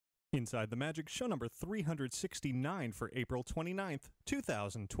Inside the Magic, show number 369 for April 29th,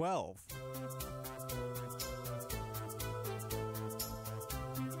 2012.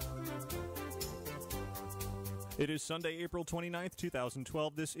 It is Sunday, April 29th,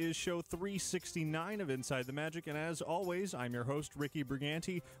 2012. This is show 369 of Inside the Magic, and as always, I'm your host, Ricky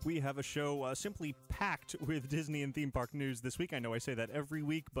Briganti. We have a show simply packed with Disney and theme park news this week. I know I say that every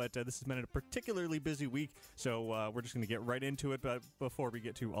week, but this has been a particularly busy week, so we're just going to get right into it. But before we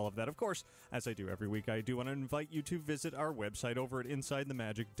get to all of that, of course, as I do every week, I do want to invite you to visit our website over at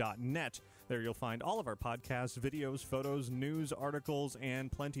InsideTheMagic.net. There you'll find all of our podcasts, videos, photos, news, articles,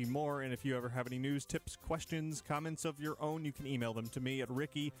 and plenty more. And if you ever have any news, tips, questions, comments of your own, you can email them to me at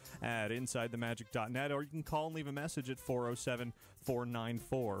ricky@insidethemagic.net, or you can call and leave a message at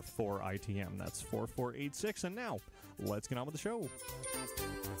 407-494-4ITM. That's 4486. And now, let's get on with the show.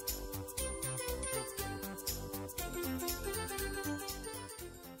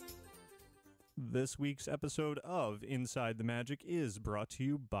 This week's episode of Inside the Magic is brought to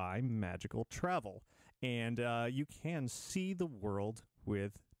you by Magical Travel. And you can see the world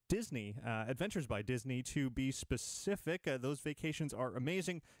with Disney, Adventures by Disney to be specific. Those vacations are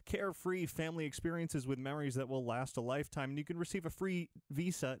amazing, carefree family experiences with memories that will last a lifetime. And you can receive a free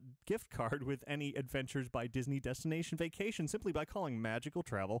Visa gift card with any Adventures by Disney destination vacation simply by calling Magical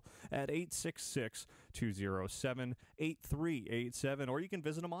Travel at 866-207-8387. Or you can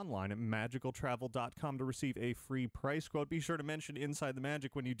visit them online at magicaltravel.com to receive a free price quote. Be sure to mention Inside the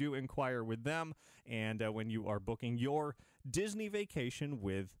Magic when you do inquire with them and when you are booking your Disney vacation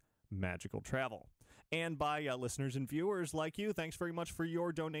with Magical Travel. And by listeners and viewers like you, thanks very much for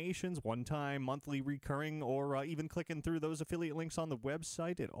your donations, one-time, monthly, recurring, or even clicking through those affiliate links on the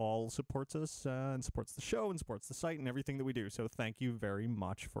website. It all supports us and supports the show and supports the site and everything that we do. So thank you very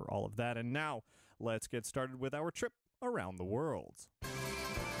much for all of that. And now, let's get started with our trip around the world.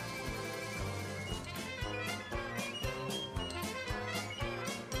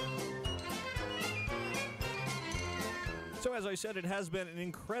 So as I said, it has been an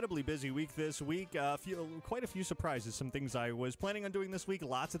incredibly busy week this week. Quite a few surprises, some things I was planning on doing this week,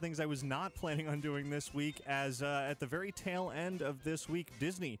 lots of things I was not planning on doing this week, as at the very tail end of this week,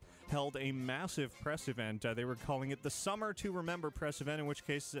 Disney held a massive press event. They were calling it the Summer to Remember press event, in which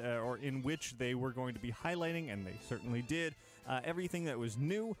they were going to be highlighting, and they certainly did, everything that was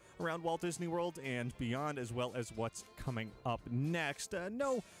new around Walt Disney World and beyond, as well as what's coming up next.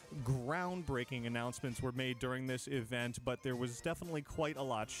 No groundbreaking announcements were made during this event, but there was definitely quite a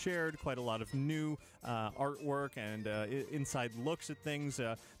lot shared, quite a lot of new artwork and inside looks at things.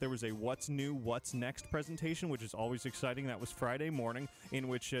 There was a What's New, What's Next presentation, which is always exciting. That was Friday morning, in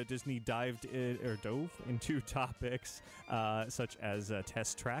which Disney dove into topics such as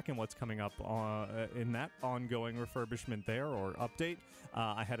Test Track and what's coming up in that ongoing refurbishment there or update.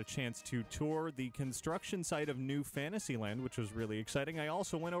 I had a chance to tour the construction site of New Fantasyland, which was really exciting. I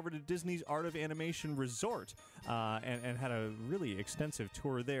also went over to Disney's Art of Animation Resort and had a really extensive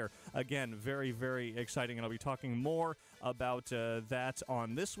tour there. Again, very, very exciting, and I'll be talking more about that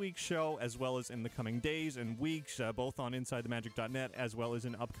on this week's show, as well as in the coming days and weeks, both on InsideTheMagic.net, as well as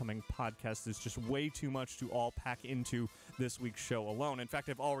in upcoming podcasts. There's just way too much to all pack into this week's show alone. In fact,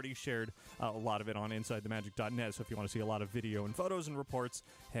 I've already shared a lot of it on InsideTheMagic.net, so if you want to see a lot of video and photos and reports,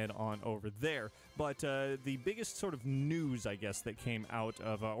 head on over there. But the biggest sort of news, I guess, that came out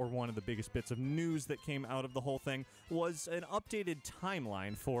of, or one of the biggest bits of news that came out of the whole thing was an updated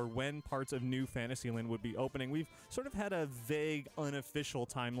timeline for when parts of New Fantasyland would be opening. We've sort of had a vague, unofficial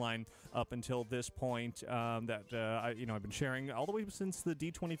timeline up until this point that I've been sharing all the way since the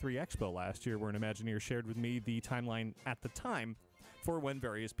D23 Expo last year, where an Imagineer shared with me the timeline at the time for when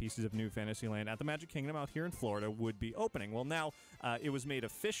various pieces of New Fantasyland at the Magic Kingdom out here in Florida would be opening. Well, now it was made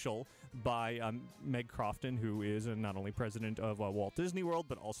official by Meg Crofton, who is not only president of Walt Disney World,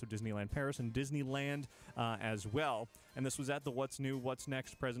 but also Disneyland Paris and Disneyland as well. And this was at the What's New, What's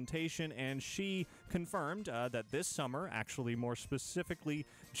Next presentation, and she confirmed that this summer, actually more specifically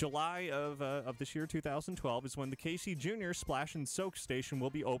July of this year, 2012, is when the Casey Jr. Splash and Soak Station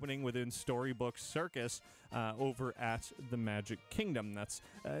will be opening within Storybook Circus over at the Magic Kingdom. That's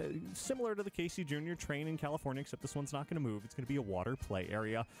similar to the Casey Jr. train in California, except this one's not going to move. It's going to be a water play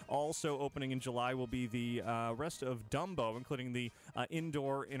area. Also opening in July will be the rest of Dumbo, including the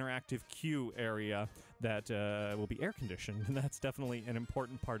indoor interactive queue area that will be air conditioned. And that's definitely an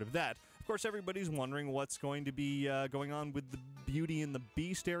important part of that. Of course, everybody's wondering what's going to be going on with the Beauty and the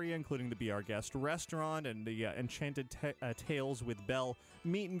Beast area, including the Be Our Guest restaurant and the Enchanted Tales with Belle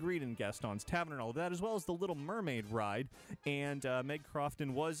meet and greet in Gaston's Tavern and all of that, as well as the Little Mermaid ride. And Meg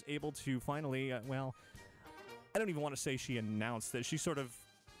Crofton was able to finally, I don't even want to say she announced that. She sort of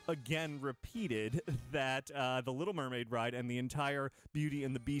again repeated that the Little Mermaid ride and the entire Beauty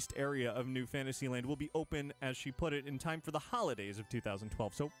and the Beast area of New Fantasyland will be open, as she put it, in time for the holidays of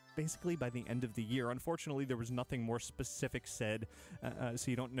 2012. So basically by the end of the year. Unfortunately, there was nothing more specific said,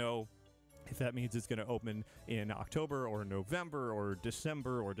 so you don't know if that means it's going to open in October or November or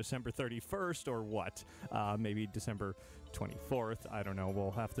December 31st or what. Maybe December 24th. I don't know.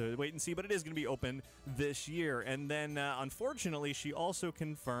 We'll have to wait and see, but it is going to be open this year. And then, unfortunately, she also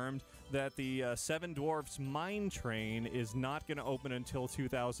confirmed that the Seven Dwarfs Mine Train is not going to open until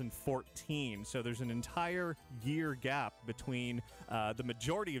 2014. So there's an entire year gap between the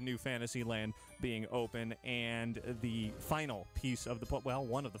majority of New Fantasyland being open and the final piece of the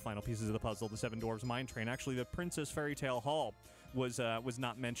one of the final pieces of the puzzle, the Seven Dwarfs Mine Train. Actually, the Princess Fairy Tale Hall was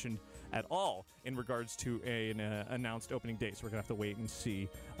not mentioned at all in regards to an announced opening date. So we're going to have to wait and see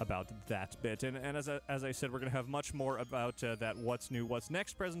about that bit. And as I said, we're going to have much more about that What's New, What's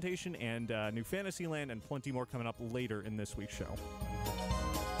Next presentation and New Fantasyland and plenty more coming up later in this week's show.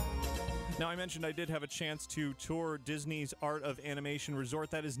 Now, I mentioned I did have a chance to tour Disney's Art of Animation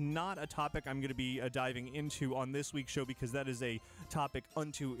Resort. That is not a topic I'm going to be diving into on this week's show because that is a topic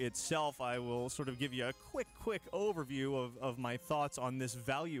unto itself. I will sort of give you a quick overview of my thoughts on this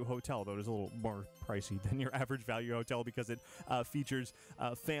value hotel, though it is a little more pricey than your average value hotel because it features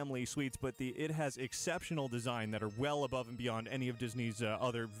family suites, but it has exceptional design that are well above and beyond any of Disney's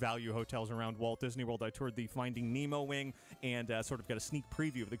other value hotels around Walt Disney World. I toured the Finding Nemo wing and sort of got a sneak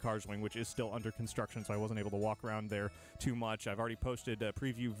preview of the Cars wing, which is still under construction, so I wasn't able to walk around there too much. I've already posted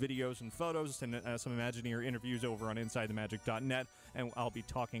preview videos and photos and some Imagineer interviews over on InsideTheMagic.net, and I'll be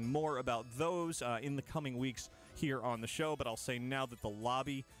talking more about those in the coming weeks here on the show, but I'll say now that the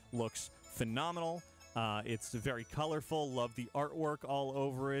lobby looks phenomenal. It's very colorful. Love the artwork all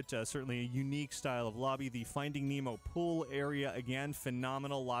over it. Certainly a unique style of lobby. The Finding Nemo pool area, again,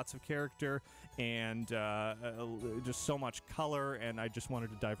 phenomenal. Lots of character and just so much color. And I just wanted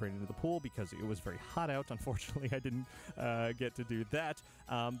to dive right into the pool because it was very hot out. Unfortunately, I didn't get to do that.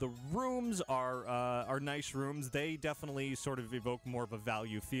 The rooms are nice rooms. They definitely sort of evoke more of a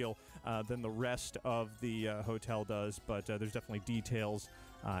value feel than the rest of the hotel does. But there's definitely details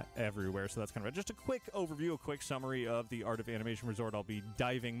everywhere. So that's kind of just a quick overview, a quick summary of the Art of Animation Resort. I'll be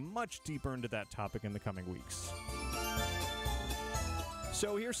diving much deeper into that topic in the coming weeks.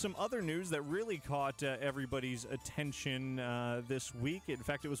 So here's some other news that really caught everybody's attention this week. In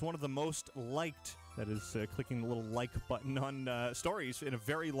fact, it was one of the most liked, that is clicking the little like button on stories in a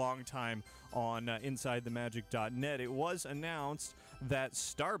very long time on InsideTheMagic.net. It was announced that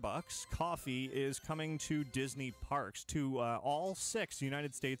Starbucks coffee is coming to Disney parks, to all 6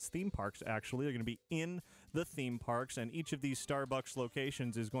 United States theme parks, actually. They're going to be in the theme parks, and each of these Starbucks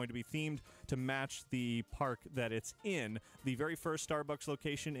locations is going to be themed to match the park that it's in. The very first Starbucks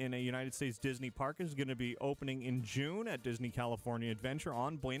location in a United States Disney park is going to be opening in June at Disney California Adventure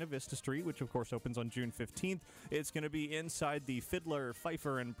on Buena Vista Street, which of course opens on June 15th. It's going to be inside the Fiddler,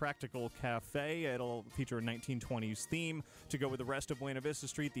 Pfeiffer, and Practical Cafe. It'll feature a 1920s theme to go with the rest of Buena Vista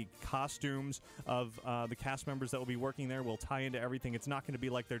Street. The costumes of the cast members that will be working there will tie into everything. It's not going to be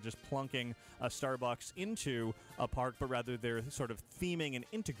like they're just plunking a Starbucks into a park, but rather they're sort of theming and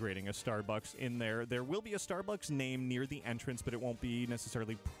integrating a Starbucks in there. There will be a Starbucks name near the entrance, but it won't be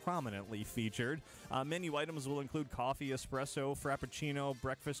necessarily prominently featured. Menu items will include coffee, espresso, frappuccino,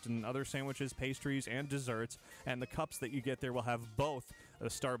 breakfast and other sandwiches, pastries, and desserts. And the cups that you get there will have both the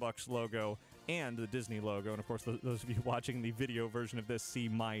Starbucks logo and the Disney logo. And of course, those of you watching the video version of this see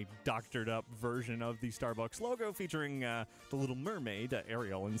my doctored up version of the Starbucks logo featuring the Little Mermaid,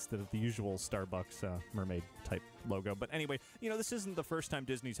 Ariel, instead of the usual Starbucks mermaid type logo. But anyway, this isn't the first time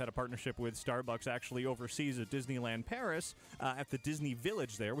Disney's had a partnership with Starbucks. Actually, overseas at Disneyland Paris, at the Disney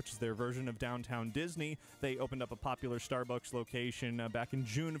Village there, which is their version of downtown Disney, they opened up a popular Starbucks location back in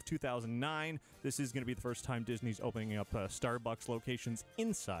June of 2009. This is going to be the first time Disney's opening up Starbucks locations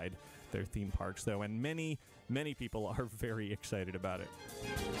inside their theme parks, though, and many people are very excited about it.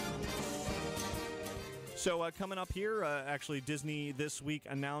 So coming up here, actually, Disney this week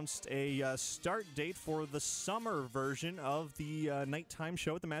announced a start date for the summer version of the nighttime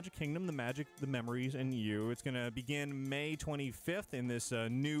show at the Magic Kingdom, The Magic, The Memories, and You. It's going to begin May 25th in this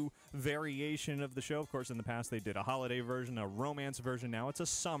new variation of the show. Of course, in the past, they did a holiday version, a romance version. Now it's a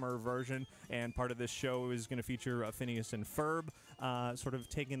summer version, and part of this show is going to feature Phineas and Ferb sort of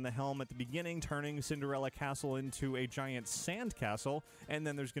taking the helm at the beginning, turning Cinderella Castle into a giant sand castle, and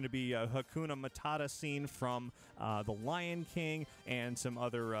then there's going to be a Hakuna Matata scene from The Lion King and some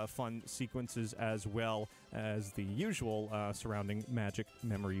other fun sequences as well as the usual surrounding Magic,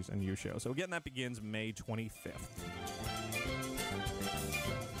 Memories, and You show. So again, that begins May 25th.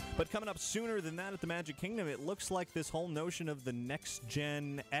 But coming up sooner than that at the Magic Kingdom, it looks like this whole notion of the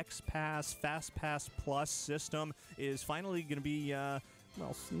next-gen X-Pass, Fast Pass Plus system is finally going to be...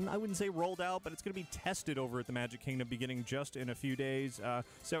 well, I wouldn't say rolled out, but it's going to be tested over at the Magic Kingdom beginning just in a few days.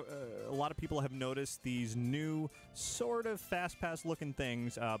 So a lot of people have noticed these new sort of Fast Pass looking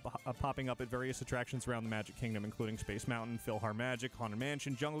things popping up at various attractions around the Magic Kingdom, including Space Mountain, PhilharMagic, Haunted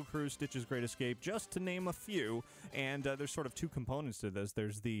Mansion, Jungle Cruise, Stitch's Great Escape, just to name a few. And there's sort of two components to this.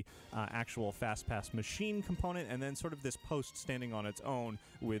 There's the actual Fast Pass machine component, and then sort of this post standing on its own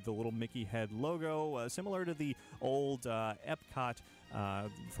with the little Mickey head logo, similar to the old Epcot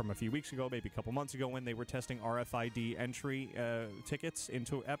from a few weeks ago, maybe a couple months ago, when they were testing RFID entry tickets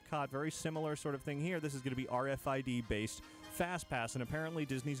into Epcot. Very similar sort of thing here. This is going to be RFID-based Fast Pass, and apparently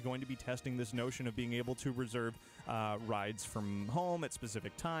Disney's going to be testing this notion of being able to reserve rides from home at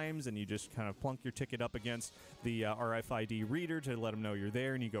specific times, and you just kind of plunk your ticket up against the RFID reader to let them know you're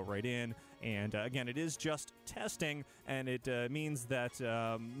there, and you go right in. And again, it is just testing, and it means that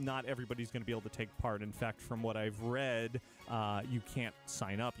not everybody's going to be able to take part. In fact, from what I've read, you can't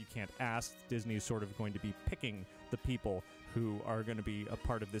sign up, you can't ask. Disney's sort of going to be picking the people who are going to be a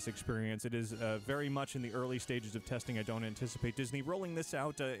part of this experience. It is very much in the early stages of testing. I don't anticipate Disney rolling this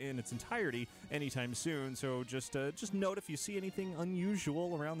out in its entirety anytime soon. So just note if you see anything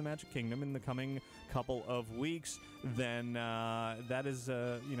unusual around the Magic Kingdom in the coming couple of weeks, then that is,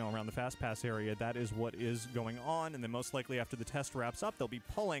 around the Fast Pass area, that is what is going on. And then most likely after the test wraps up, they'll be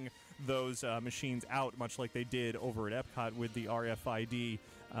pulling those machines out, much like they did over at Epcot with the RFID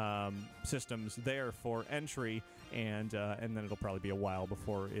systems there for entry, and then it'll probably be a while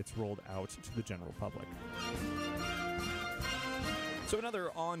before it's rolled out to the general public. So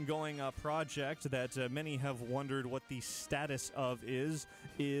another ongoing project that many have wondered what the status of is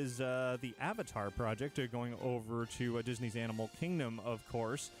the Avatar project going over to Disney's Animal Kingdom, of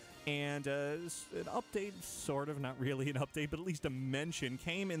course. And an update, sort of, not really an update, but at least a mention,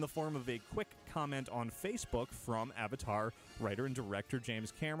 came in the form of a quick comment on Facebook from Avatar writer and director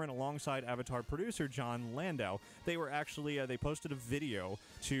James Cameron alongside Avatar producer John Landau. They were actually, they posted a video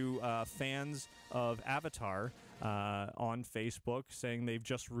to fans of Avatar on Facebook saying they've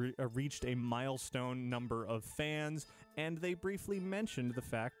just reached a milestone number of fans, and they briefly mentioned the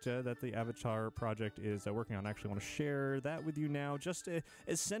fact that the Avatar project is working on. I actually want to share that with you now. Just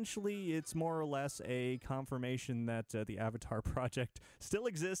essentially, it's more or less a confirmation that the Avatar project still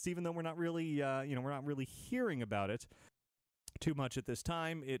exists, even though we're not really, we're not really hearing about it too much at this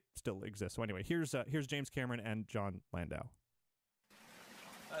time. It still exists. So anyway, here's James Cameron and John Landau.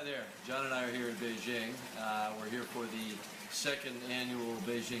 Hi there. John and I are here in Beijing. We're here for the second annual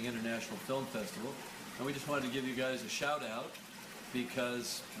Beijing International Film Festival. And we just wanted to give you guys a shout out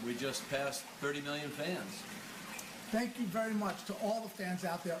because we just passed 30 million fans. Thank you very much to all the fans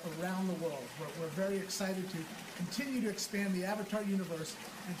out there around the world. We're very excited to continue to expand the Avatar universe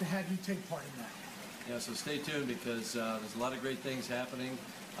and to have you take part in that. Yeah, so stay tuned because there's a lot of great things happening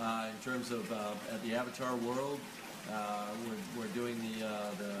in terms of at the Avatar world. We're doing the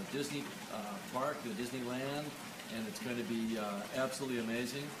Disney park, the Disneyland, and it's going to be absolutely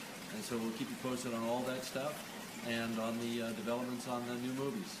amazing. And so we'll keep you posted on all that stuff and on the developments on the new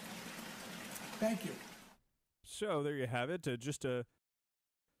movies. Thank you. So there you have it. Just a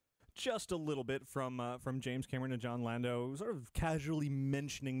little bit from James Cameron and John Landau, sort of casually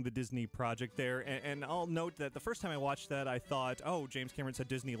mentioning the Disney project there. And I'll note that the first time I watched that, I thought, oh, James Cameron said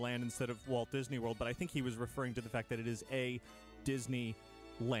Disneyland instead of Walt Disney World, but I think he was referring to the fact that it is a Disneyland,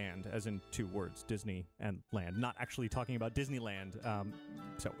 as in two words, Disney and land, not actually talking about Disneyland.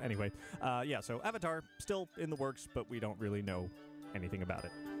 So anyway, so Avatar, still in the works, but we don't really know anything about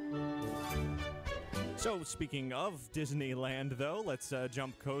it. So, speaking of Disneyland, though, let's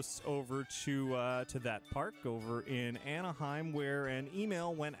jump coasts over to that park over in Anaheim, where an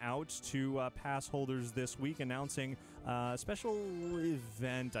email went out to pass holders this week announcing a special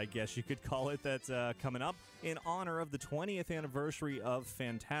event, I guess you could call it, that's coming up in honor of the 20th anniversary of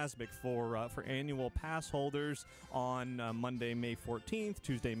Fantasmic for annual pass holders on Monday, May 14th,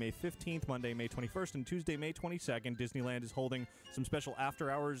 Tuesday, May 15th, Monday, May 21st, and Tuesday, May 22nd. Disneyland is holding some special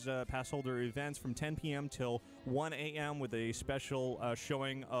after-hours pass holder events from 10 p.m. till 1 a.m. with a special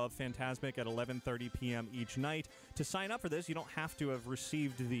showing of Fantasmic at 11:30 p.m. each night. To sign up for this, you don't have to have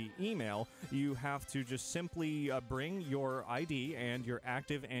received the email. You have to just simply bring your ID and your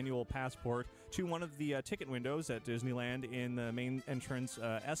active annual passport to one of the ticket windows at Disneyland in the main entrance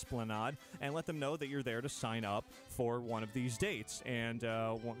Esplanade and let them know that you're there to sign up for one of these dates. And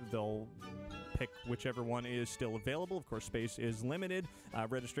they'll pick whichever one is still available. Of course, space is limited.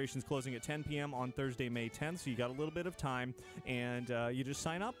 Registration's closing at 10 p.m. on Thursday, May 10th, so you got a little bit of time. And you just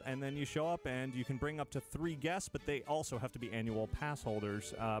sign up, and then you show up, and you can bring up to 3 guests, but they also have to be annual pass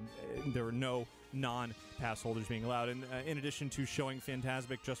holders. There are no non-pass holders being allowed. And in addition to showing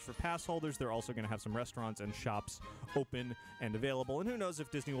Fantasmic just for pass holders, they're also going to have some restaurants and shops open and available. And who knows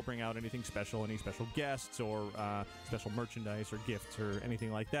if Disney will bring out anything special, any special guests or special merchandise or gifts or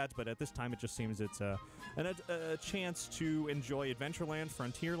anything like that. But at this time, it just seems it's a chance to enjoy Adventureland,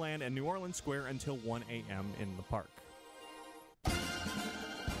 Frontierland, and New Orleans Square until 1 a.m. in the park.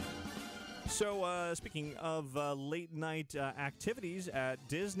 So, speaking of late-night activities at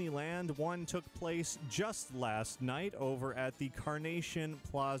Disneyland, one took place just last night over at the Carnation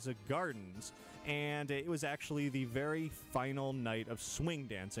Plaza Gardens. And it was actually the very final night of swing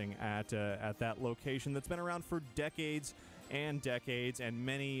dancing at that location that's been around for decades and decades, and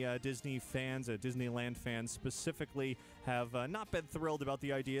many Disney fans, Disneyland fans specifically, have not been thrilled about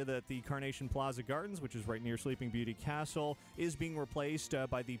the idea that the Carnation Plaza Gardens, which is right near Sleeping Beauty Castle, is being replaced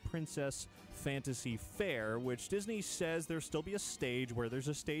by the Princess Fantasy Fair, which Disney says there'll still be a stage where there's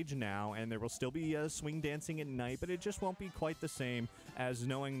a stage now, and there will still be swing dancing at night, but it just won't be quite the same as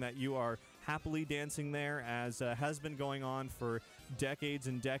knowing that you are happily dancing there, as has been going on for decades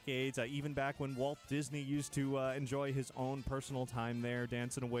and decades, even back when Walt Disney used to enjoy his own personal time there,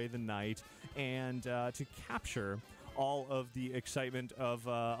 dancing away the night, and to capture all of the excitement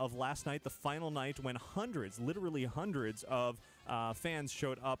of last night, the final night, when literally hundreds of fans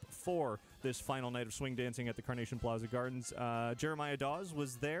showed up for this final night of swing dancing at the Carnation Plaza Gardens. Jeremiah Dawes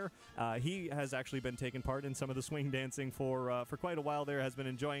was there. He has actually been taking part in some of the swing dancing for quite a while there, has been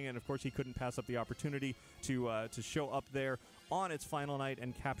enjoying it, and of course he couldn't pass up the opportunity to show up there on its final night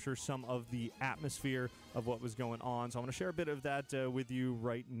and capture some of the atmosphere of what was going on. So I'm going to share a bit of that with you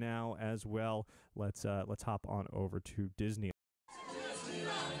right now as well. Let's hop on over to Disney.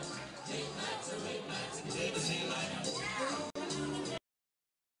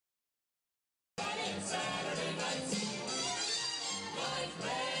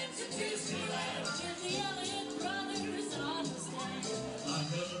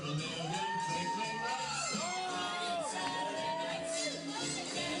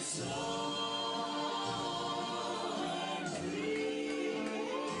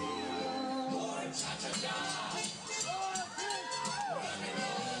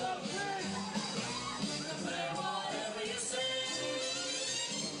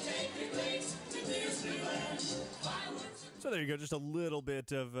 So there you go, just a little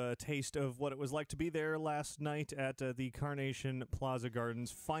bit of a taste of what it was like to be there last night at the Carnation Plaza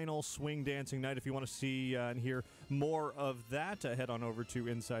Gardens final swing dancing night. If you want to see and hear more of that, head on over to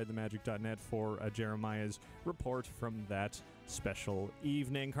InsideTheMagic.net for Jeremiah's report from that special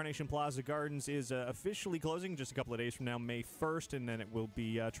evening. Carnation Plaza Gardens is officially closing just a couple of days from now, May 1st, and then it will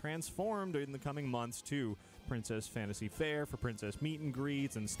be transformed in the coming months to Princess Fantasy Fair for princess meet and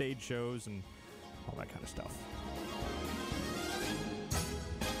greets and stage shows and all that kind of stuff.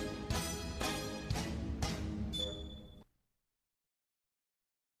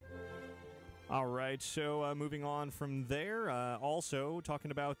 All right, so moving on from there, also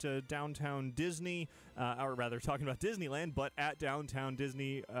talking about Downtown Disney, or rather talking about Disneyland, but at Downtown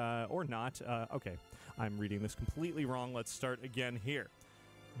Disney, or not. Okay, I'm reading this completely wrong. Let's start again here.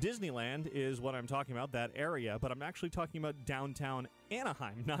 Disneyland is what I'm talking about, that area, but I'm actually talking about downtown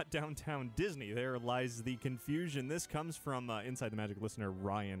Anaheim, not downtown Disney. There lies the confusion. This comes from Inside the Magic listener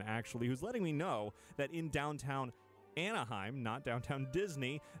Ryan, actually, who's letting me know that in downtown Anaheim, not downtown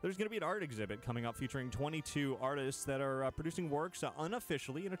Disney, there's going to be an art exhibit coming up featuring 22 artists that are producing works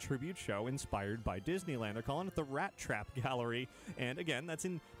unofficially in a tribute show inspired by Disneyland. They're calling it the Rat Trap Gallery, and again, that's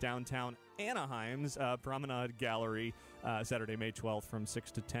in downtown Anaheim's Promenade Gallery, Saturday, May 12th from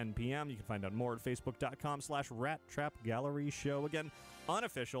 6 to 10 p.m. You can find out more at facebook.com/Rat Trap Gallery Show. Again,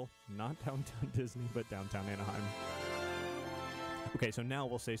 unofficial, not downtown Disney, but downtown Anaheim. Okay, so now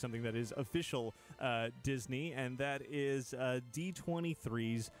we'll say something that is official Disney, and that is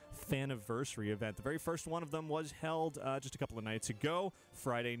D23's Faniversary event. The very first one of them was held just a couple of nights ago,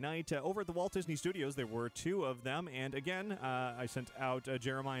 Friday night, over at the Walt Disney Studios. There were 2 of them, and again, I sent out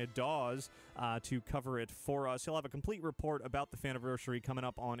Jeremiah Dawes to cover it for us. He'll have a complete report about the Faniversary coming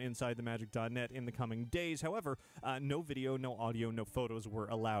up on InsideTheMagic.net in the coming days. However, no video, no audio, no photos were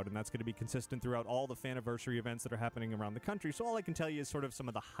allowed, and that's going to be consistent throughout all the Faniversary events that are happening around the country. So all I can tell you is sort of some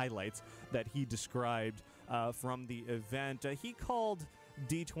of the highlights that he described from the event. He called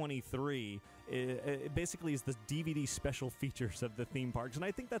D23 it basically is the DVD special features of the theme parks, and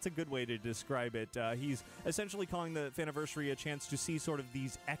I think that's a good way to describe it. He's essentially calling the Faniversary a chance to see sort of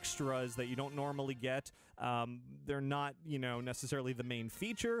these extras that you don't normally get. They're not, necessarily the main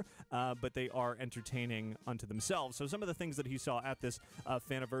feature, but they are entertaining unto themselves. So some of the things that he saw at this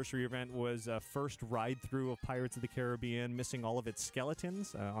Faniversary event was first ride-through of Pirates of the Caribbean, missing all of its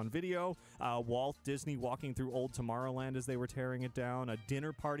skeletons on video, Walt Disney walking through Old Tomorrowland as they were tearing it down, a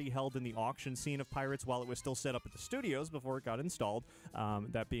dinner party held in the auction scene of Pirates while it was still set up at the studios before it got installed,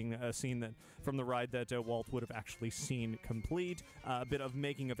 that being a scene that from the ride that Walt would have actually seen complete, a bit of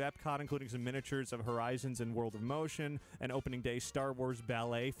making of Epcot, including some miniatures of Horizons and World of Motion, an opening day Star Wars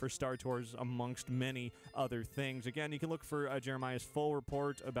ballet for Star Tours, amongst many other things. Again, you can look for Jeremiah's full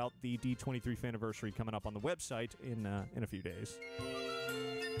report about the D23 Faniversary coming up on the website in a few days.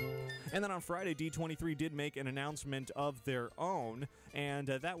 And then on Friday, D23 did make an announcement of their own, and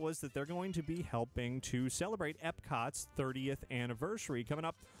that was that they're going to be helping to celebrate Epcot's 30th anniversary. Coming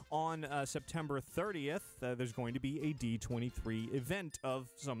up on September 30th, there's going to be a D23 event of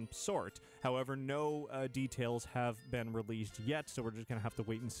some sort. However, no details have been released yet, so we're just going to have to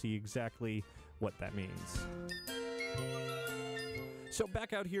wait and see exactly what that means. So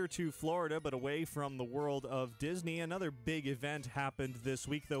back out here to Florida, but away from the world of Disney, another big event happened this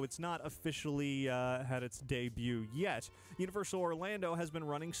week, though it's not officially had its debut yet. Universal Orlando has been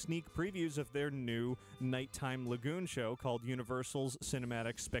running sneak previews of their new nighttime lagoon show called Universal's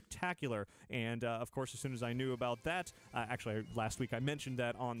Cinematic Spectacular. And, of course, as soon as I knew about that, actually, last week I mentioned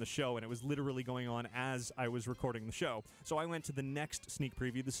that on the show, and it was literally going on as I was recording the show. So I went to the next sneak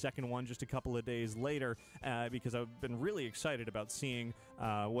preview, the second one, just a couple of days later, because I've been really excited about seeing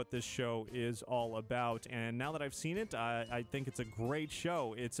what this show is all about. And now that I've seen it, I think it's a great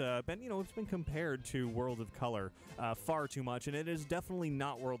show. It's been compared to World of Color far too much, and it is definitely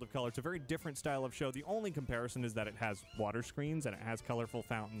not World of Color. It's a very different style of show. The only comparison is that it has water screens and it has colorful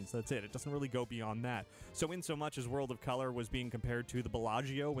fountains. That's it. It doesn't really go beyond that. So in so much as World of Color was being compared to the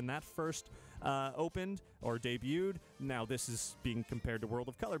Bellagio when that first opened or debuted, now this is being compared to World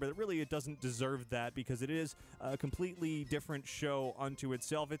of Color, but it doesn't deserve that because it is a completely different show unto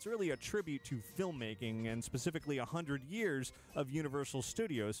itself. It's really a tribute to filmmaking, and specifically 100 years of Universal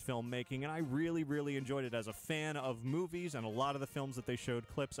Studios filmmaking, and I really, really enjoyed it as a fan of movies and a lot of the films that they showed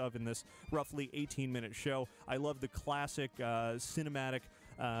clips of in this roughly 18-minute show. I love the classic cinematic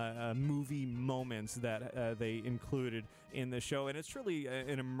movie moments that they included in the show, and it's truly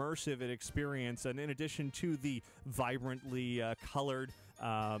an immersive experience. And in addition to the vibrantly colored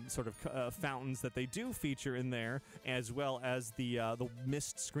sort of fountains that they do feature in there, as well as the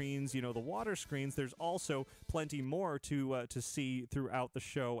mist screens, the water screens, there's also plenty more to see throughout the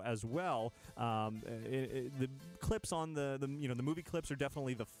show as well. The clips on the movie clips are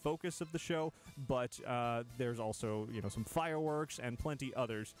definitely the focus of the show, but there's also some fireworks and plenty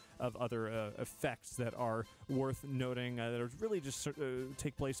others of other effects that are worth noting that are really just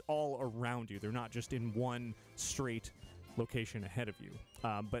take place all around you. They're not just in one straight location ahead of you.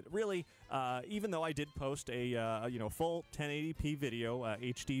 But really, even though I did post a full 1080p video,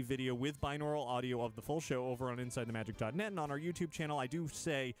 HD video with binaural audio of the full show over on InsideTheMagic.net and on our YouTube channel, I do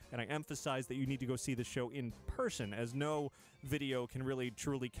say and I emphasize that you need to go see the show in person, as no video can really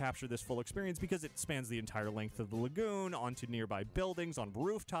truly capture this full experience because it spans the entire length of the lagoon, onto nearby buildings, on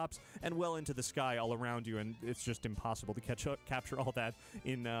rooftops, and well into the sky all around you, and it's just impossible to capture all that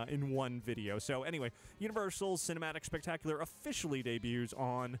in one video. So anyway, Universal's Cinematic Spectacular officially debuts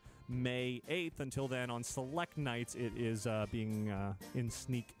on May 8th. Until then, on select nights, it is being in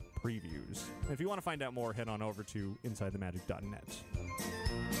sneak previews. And if you want to find out more, head on over to InsideTheMagic.net.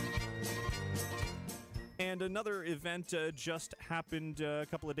 And another event just happened a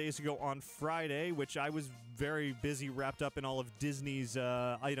couple of days ago on Friday, which I was very busy wrapped up in all of Disney's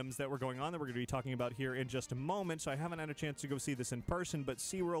items that were going on that we're going to be talking about here in just a moment, so I haven't had a chance to go see this in person, but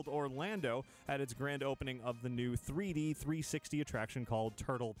SeaWorld Orlando had its grand opening of the new 3D 360 attraction called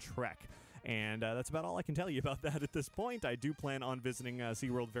Turtle Trek. And that's about all I can tell you about that at this point. I do plan on visiting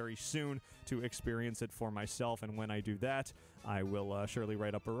SeaWorld very soon to experience it for myself, and when I do that, I will surely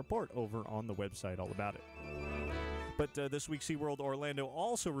write up a report over on the website all about it. But this week, SeaWorld Orlando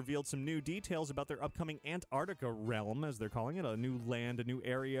also revealed some new details about their upcoming Antarctica realm, as they're calling it, a new land, a new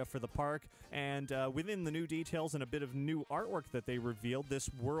area for the park. And within the new details and a bit of new artwork that they revealed, this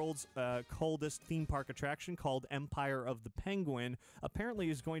world's coldest theme park attraction called Empire of the Penguin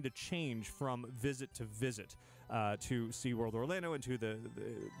apparently is going to change from visit to visit to SeaWorld Orlando and to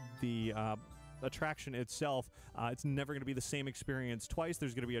the attraction itself, it's never going to be the same experience twice.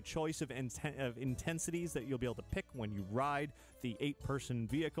 There's going to be a choice of intensities that you'll be able to pick when you ride the 8-person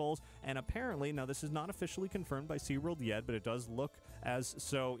vehicles. And apparently, now this is not officially confirmed by SeaWorld yet, but it does look as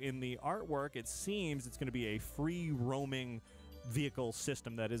so in the artwork. It seems it's going to be a free roaming vehicle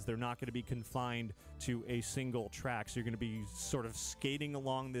system. That is, they're not going to be confined to a single track. So you're going to be sort of skating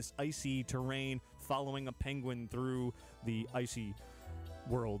along this icy terrain, following a penguin through the icy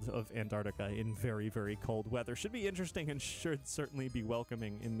world of Antarctica in very, very cold weather. Should be interesting and should certainly be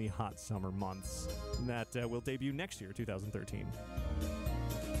welcoming in the hot summer months. That will debut next year, 2013.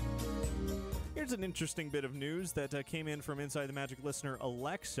 Here's an interesting bit of news that came in from Inside the Magic listener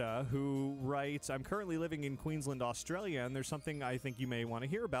Alexa, who writes, I'm currently living in Queensland, Australia, and there's something I think you may want to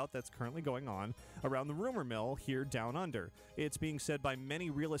hear about that's currently going on around the rumor mill here down under. It's being said by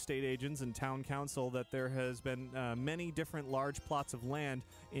many real estate agents and town council that there has been many different large plots of land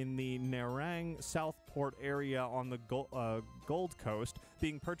in the Nerang Southport area on the Gold Coast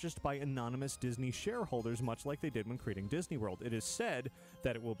being purchased by anonymous Disney shareholders, much like they did when creating Disney World. It is said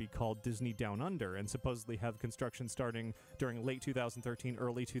that it will be called Disney Down Under and supposedly have construction starting during late 2013,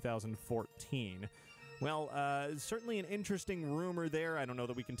 early 2014. Well, certainly an interesting rumor there. I don't know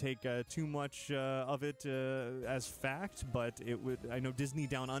that we can take too much of it as fact, but it would. I know Disney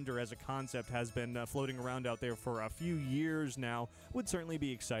Down Under as a concept has been floating around out there for a few years now. Would certainly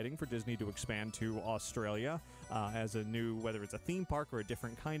be exciting for Disney to expand to Australia as a new, whether it's a theme park or a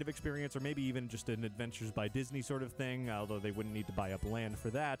different kind of experience, or maybe even just an Adventures by Disney sort of thing, although they wouldn't need to buy up land for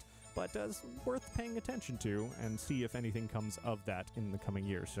that. But worth paying attention to and see if anything comes of that in the coming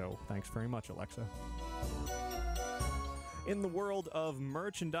years. So thanks very much, Alexa. In the world of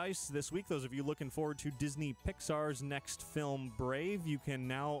merchandise this week, those of you looking forward to Disney Pixar's next film, Brave, you can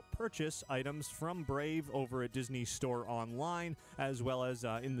now purchase items from Brave over at Disney Store online, as well as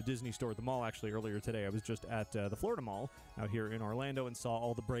in the Disney Store at the mall. Actually, earlier today, I was just at the Florida Mall out here in Orlando and saw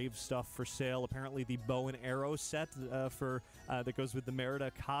all the Brave stuff for sale. Apparently, the bow and arrow set that goes with the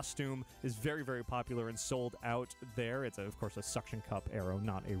Merida costume is very, very popular and sold out there. It's, of course, a suction cup arrow,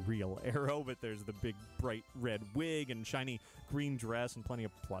 not a real arrow, but there's the big, bright red wig and shiny green dress and plenty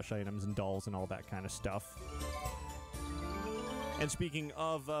of plush items and dolls and all that kind of stuff. And speaking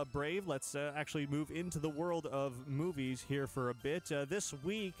of Brave, let's actually move into the world of movies here for a bit. This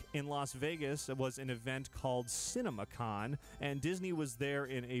week in Las Vegas was an event called CinemaCon, and Disney was there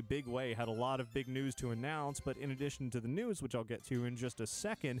in a big way, had a lot of big news to announce, but in addition to the news, which I'll get to in just a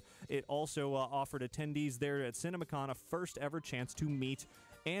second, it also offered attendees there at CinemaCon a first ever chance to meet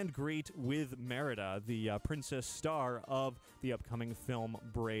and greet with Merida, the princess star of the upcoming film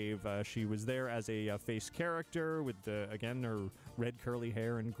Brave. She was there as a face character with, again, her red curly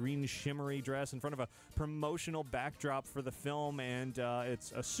hair and green shimmery dress in front of a promotional backdrop for the film, and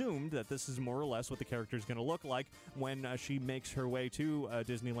it's assumed that this is more or less what the character is going to look like when she makes her way to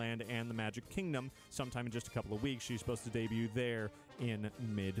Disneyland and the Magic Kingdom sometime in just a couple of weeks. She's supposed to debut there in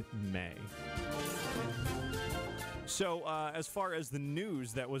mid-May. So, as far as the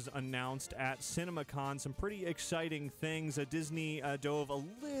news that was announced at CinemaCon, some pretty exciting things. Disney dove a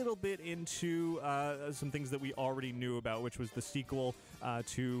little bit into some things that we already knew about, which was the sequel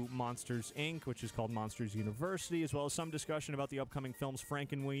to Monsters, Inc., which is called Monsters University, as well as some discussion about the upcoming films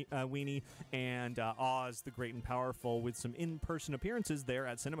Frankenweenie and Oz, the Great and Powerful, with some in-person appearances there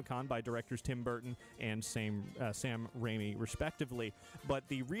at CinemaCon by directors Tim Burton and Sam Raimi, respectively. But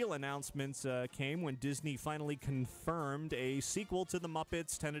the real announcements came when Disney finally confirmed a sequel to The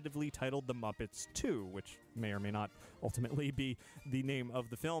Muppets, tentatively titled The Muppets 2, which may or may not ultimately be the name of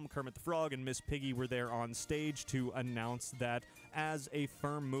the film. Kermit the Frog and Miss Piggy were there on stage to announce that as a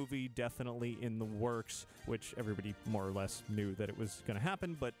firm movie, definitely in the works, which everybody more or less knew that it was going to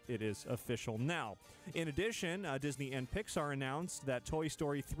happen, but it is official now. In addition, Disney and Pixar announced that Toy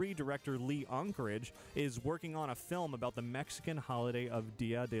Story 3 director Lee Unkrich is working on a film about the Mexican holiday of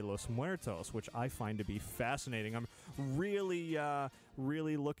Dia de los Muertos, which I find to be fascinating. I'm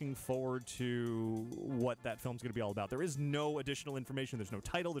really looking forward to what that film's going to be all about. There is no additional information. There's no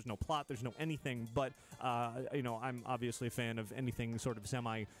title. There's no plot. There's no anything. But, I'm obviously a fan of anything sort of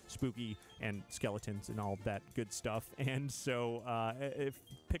semi-spooky and skeletons and all that good stuff. And so if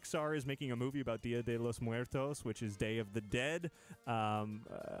Pixar is making a movie about Dia de los Muertos, which is Day of the Dead, I'm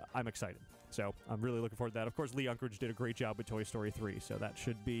excited. So I'm really looking forward to that. Of course, Lee Unkrich did a great job with Toy Story 3, so that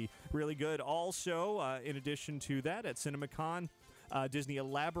should be really good. Also, in addition to that, at CinemaCon, Disney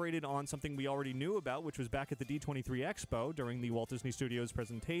elaborated on something we already knew about, which was back at the D23 Expo during the Walt Disney Studios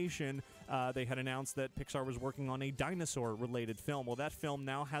presentation. They had announced that Pixar was working on a dinosaur-related film. Well, that film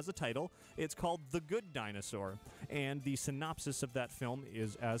now has a title. It's called The Good Dinosaur, and the synopsis of that film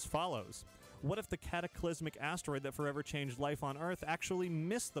is as follows. what if the cataclysmic asteroid that forever changed life on Earth actually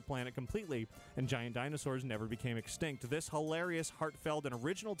missed the planet completely, and giant dinosaurs never became extinct? This hilarious, heartfelt, and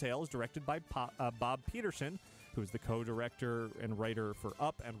original tale is directed by Bob Peterson, who is the co-director and writer for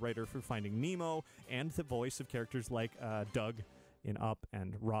Up and writer for Finding Nemo, and the voice of characters like Doug in Up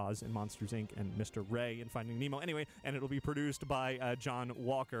and Roz in Monsters, Inc., and Mr. Ray in Finding Nemo. Anyway, and it'll be produced by John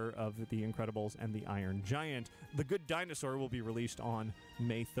Walker of The Incredibles and The Iron Giant. The Good Dinosaur will be released on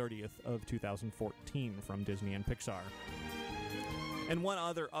May 30th of 2014 from Disney and Pixar. And one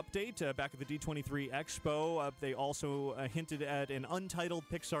other update, back at the D23 Expo, they also hinted at an untitled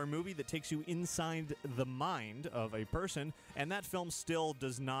Pixar movie that takes you inside the mind of a person, and that film still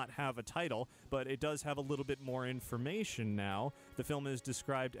does not have a title, but it does have a little bit more information now. The film is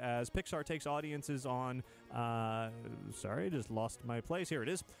described as Pixar takes audiences on... sorry, I just lost my place. Here it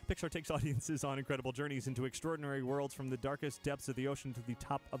is. Pixar takes audiences on incredible journeys into extraordinary worlds from the darkest depths of the ocean to the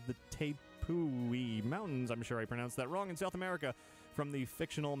top of the Tepuy Mountains. I'm sure I pronounced that wrong. In South America, from the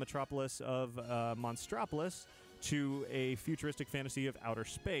fictional metropolis of Monstropolis to a futuristic fantasy of outer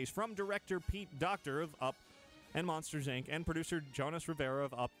space. From director Pete Docter of Up and Monsters, Inc., and producer Jonas Rivera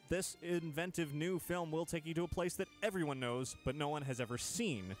of Up, this inventive new film will take you to a place that everyone knows, but no one has ever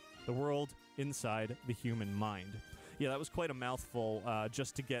seen: the world inside the human mind. Yeah, that was quite a mouthful,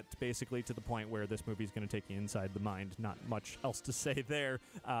 just to get basically to the point where this movie is going to take you inside the mind. Not much else to say there,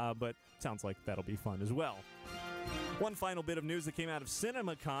 but sounds like that'll be fun as well. One final bit of news that came out of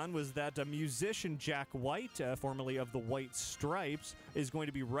CinemaCon was that musician Jack White, formerly of the White Stripes, is going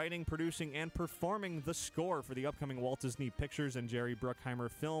to be writing, producing, and performing the score for the upcoming Walt Disney Pictures and Jerry Bruckheimer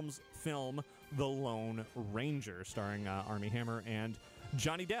Films film The Lone Ranger, starring Armie Hammer and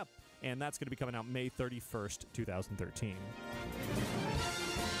Johnny Depp. And that's going to be coming out May 31st, 2013.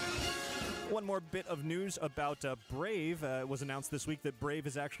 One more bit of news about Brave. It was announced this week that Brave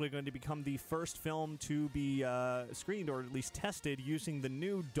is actually going to become the first film to be screened, or at least tested, using the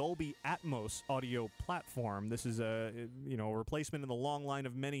new Dolby Atmos audio platform. This is a replacement in the long line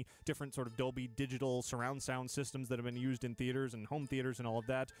of many different sort of Dolby digital surround sound systems that have been used in theaters and home theaters and all of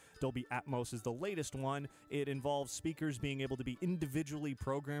that. Dolby Atmos is the latest one. It involves speakers being able to be individually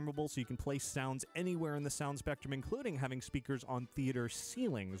programmable, so you can place sounds anywhere in the sound spectrum, including having speakers on theater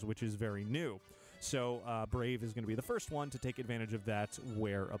ceilings, which is very new. So Brave is going to be the first one to take advantage of that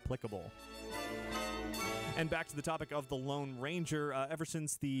where applicable. And back to the topic of The Lone Ranger, ever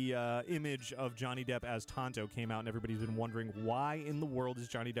since the image of Johnny Depp as Tonto came out, and everybody's been wondering, why in the world is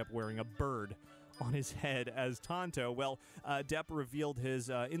Johnny Depp wearing a bird on his head as Tonto? Well, Depp revealed his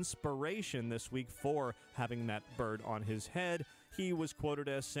inspiration this week for having that bird on his head. He was quoted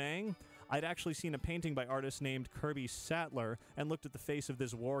as saying, "I'd actually seen a painting by artist named Kirby Sattler and looked at the face of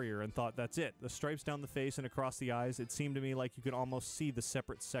this warrior and thought, that's it. The stripes down the face and across the eyes, it seemed to me like you could almost see the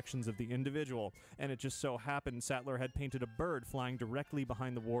separate sections of the individual. And it just so happened Sattler had painted a bird flying directly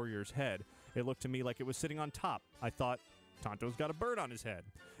behind the warrior's head. It looked to me like it was sitting on top. I thought, Tonto's got a bird on his head.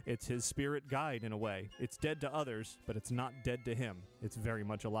 It's his spirit guide in a way. It's dead to others, but it's not dead to him. It's very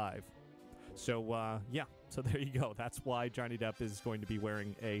much alive." So, so there you go. That's why Johnny Depp is going to be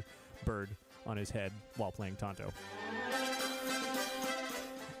wearing a bird on his head while playing Tonto.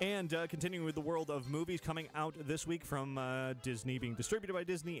 And continuing with the world of movies coming out this week from Disney, being distributed by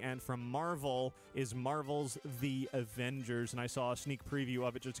Disney, and from Marvel, is Marvel's The Avengers. And I saw a sneak preview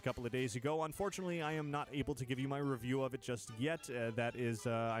of it just a couple of days ago. Unfortunately, I am not able to give you my review of it just yet. That is,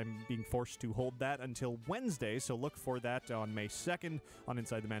 I'm being forced to hold that until Wednesday, so look for that on May 2nd on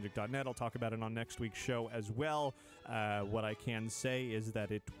InsideTheMagic.net. I'll talk about it on next week's show as well. What I can say is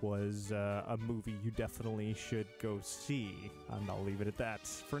that it was a movie you definitely should go see, and I'll leave it at that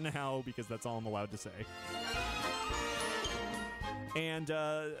for now, because that's all I'm allowed to say. And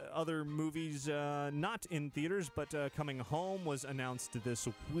other movies not in theaters but coming home was announced this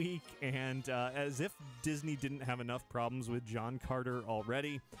week, and as if Disney didn't have enough problems with John Carter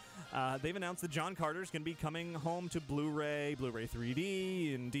already, they've announced that John Carter is going to be coming home to Blu-ray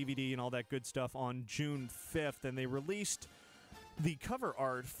 3D, and DVD and all that good stuff on June 5th, and they released the cover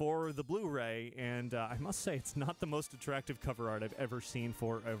art for the Blu-ray, and I must say it's not the most attractive cover art I've ever seen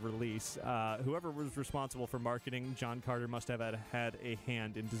for a release. Whoever was responsible for marketing John Carter must have had a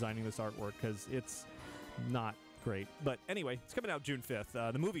hand in designing this artwork, because it's not great. But anyway, it's coming out June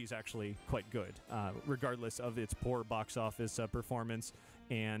 5th. The movie's actually quite good, regardless of its poor box office performance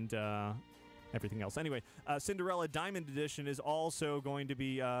and everything else. Anyway, Cinderella Diamond Edition is also going to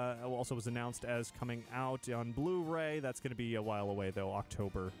be, also was announced as coming out on Blu-ray. That's going to be a while away, though,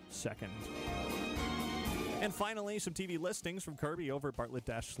 October 2nd. And finally, some TV listings from Kirby over at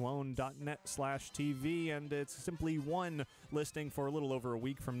bartlett-sloan.net/TV, and it's simply one listing for a little over a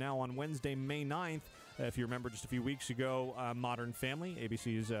week from now on Wednesday, May 9th. If you remember just a few weeks ago, Modern Family,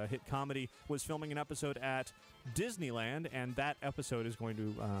 ABC's hit comedy, was filming an episode at Disneyland, and that episode is going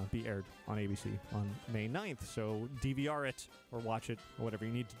to be aired on ABC on May 9th. So DVR it or watch it or whatever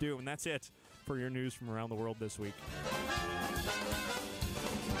you need to do. And that's it for your news from around the world this week.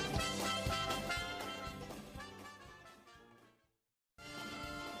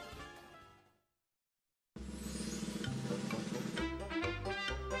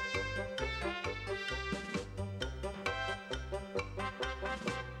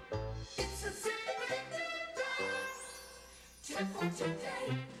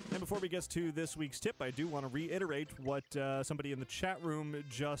 And before we get to this week's tip, I do want to reiterate what somebody in the chat room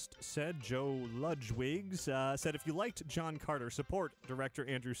just said. Joe Ludwigs said, if you liked John Carter, support director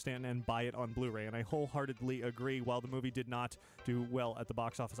Andrew Stanton and buy it on Blu-ray. And I wholeheartedly agree. While the movie did not do well at the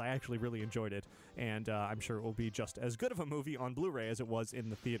box office, I actually really enjoyed it. And I'm sure it will be just as good of a movie on Blu-ray as it was in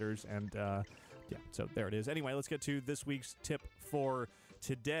the theaters. And yeah, so there it is. Anyway, let's get to this week's tip for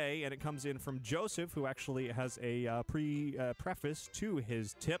today, and it comes in from Joseph, who actually has a preface to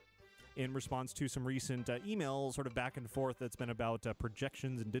his tip in response to some recent emails sort of back and forth that's been about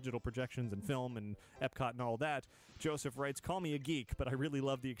projections and digital projections and film and Epcot and all that. Joseph writes, call me a geek, but I really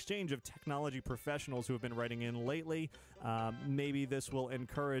love the exchange of technology professionals who have been writing in lately. Maybe this will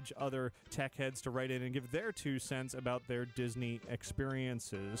encourage other tech heads to write in and give their 2 cents about their Disney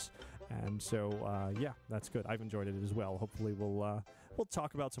experiences. And so, yeah, that's good. I've enjoyed it as well. Hopefully we'll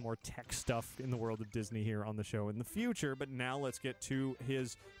talk about some more tech stuff in the world of Disney here on the show in the future. But now let's get to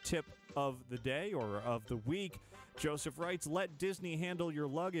his tip of the day or of the week. Joseph writes, let Disney handle your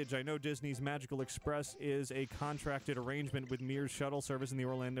luggage. I know Disney's Magical Express is a contracted arrangement with Mears shuttle service in the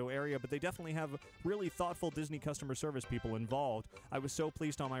Orlando area, but they definitely have really thoughtful Disney customer service people involved. I was so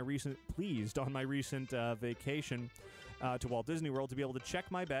pleased on my recent vacation to Walt Disney World to be able to check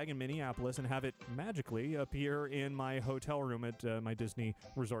my bag in Minneapolis and have it magically appear in my hotel room at my Disney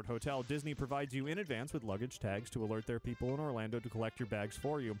Resort Hotel. Disney provides you in advance with luggage tags to alert their people in Orlando to collect your bags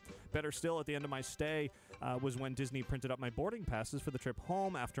for you. Better still, at the end of my stay was when Disney printed up my boarding passes for the trip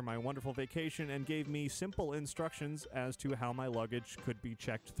home after my wonderful vacation and gave me simple instructions as to how my luggage could be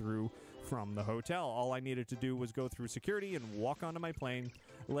checked through from the hotel. All I needed to do was go through security and walk onto my plane,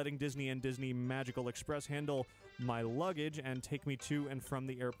 letting Disney and Disney Magical Express handle my luggage and take me to and from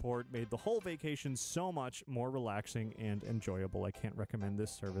the airport made the whole vacation so much more relaxing and enjoyable. I can't recommend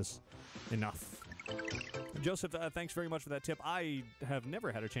this service enough. Joseph, thanks very much for that tip. I have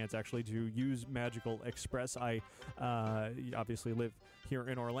never had a chance, actually, to use Magical Express. I obviously live here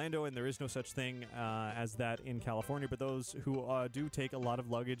in Orlando, and there is no such thing as that in California. But those who do take a lot of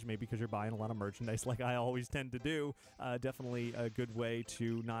luggage, maybe because you're buying a lot of merchandise like I always tend to do, definitely a good way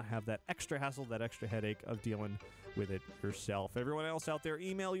to not have that extra hassle, that extra headache of dealing with it yourself. Everyone else out there,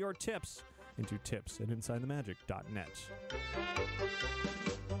 email your tips into tips@insidethemagic.net.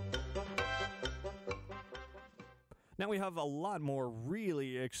 Now we have a lot more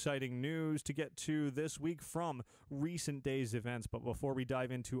really exciting news to get to this week from recent days' events. But before we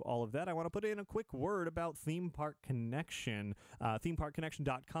dive into all of that, I want to put in a quick word about Theme Park Connection.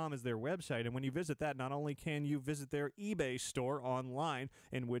 ThemeParkConnection.com is their website. And when you visit that, not only can you visit their eBay store online,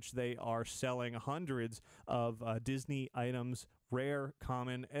 in which they are selling hundreds of Disney items, rare,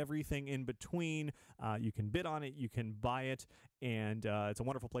 common, everything in between. You can bid on it, you can buy it, and it's a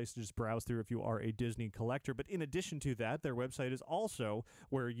wonderful place to just browse through if you are a Disney collector. But in addition to that, their website is also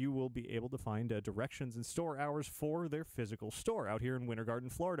where you will be able to find directions and store hours for their physical store out here in Winter Garden,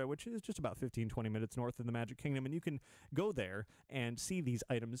 Florida, which is just about 15-20 minutes north of the Magic Kingdom. And you can go there and see these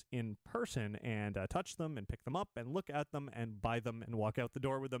items in person and touch them and pick them up and look at them and buy them and walk out the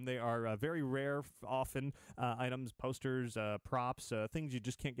door with them. They are very rare, often items, posters, props, things you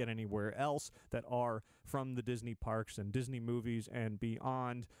just can't get anywhere else that are from the Disney parks and Disney movies and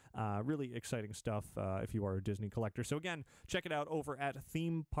beyond. Really exciting stuff if you are a Disney collector. So again, check it out over at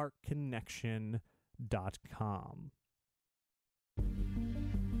themeparkconnection.com.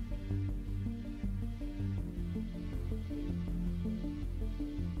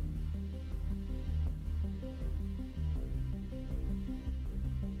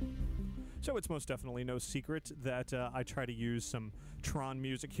 So it's most definitely no secret that I try to use some Tron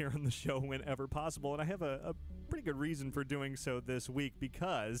music here on the show whenever possible, and I have a pretty good reason for doing so this week,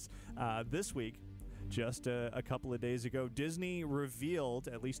 because this week Just a couple of days ago, Disney revealed,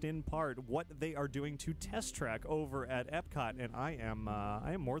 at least in part, what they are doing to Test Track over at Epcot, and I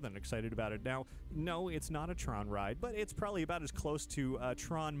am more than excited about it. Now, no, it's not a Tron ride, but it's probably about as close to a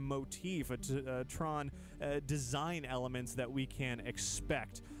Tron motif, Tron design elements that we can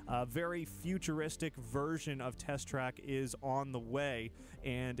expect. A very futuristic version of Test Track is on the way,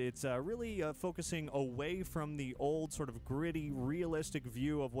 and it's really focusing away from the old sort of gritty, realistic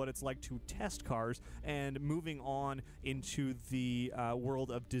view of what it's like to test cars and moving on into the world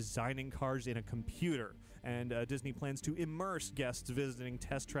of designing cars in a computer. And Disney plans to immerse guests visiting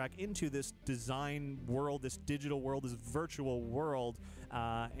Test Track into this design world, this digital world, this virtual world,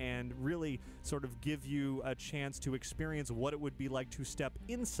 and really sort of give you a chance to experience what it would be like to step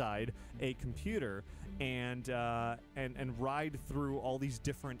inside a computer and ride through all these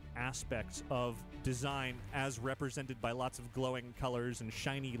different aspects of design as represented by lots of glowing colors and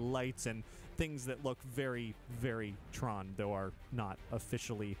shiny lights and things that look very, very Tron, though are not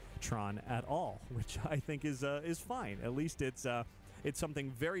officially Tron at all, which I think is fine. At least it's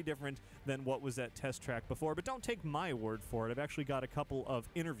something very different than what was at Test Track before. But don't take my word for it. I've actually got a couple of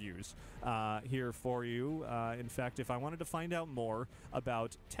interviews here for you. In fact, if I wanted to find out more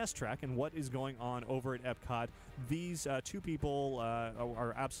about Test Track and what is going on over at Epcot, these two people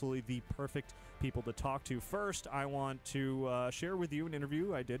are absolutely the perfect people to talk to. First, I want to share with you an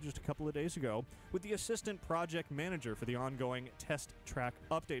interview I did just a couple of days ago with the assistant project manager for the ongoing Test Track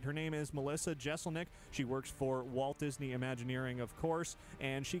update. Her name is Melissa Jesselnick. She works for Walt Disney Imagineering, of course,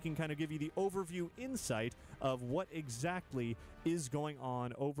 and she can kind of give you the overview insight of what exactly is going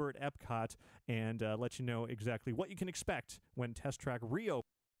on over at Epcot and let you know exactly what you can expect when Test Track reopens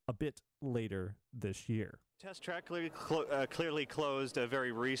a bit later this year. Test Track clearly closed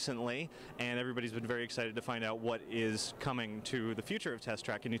very recently, and everybody's been very excited to find out what is coming to the future of Test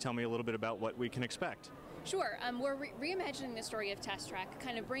Track. Can you tell me a little bit about what we can expect? Sure. We're reimagining the story of Test Track,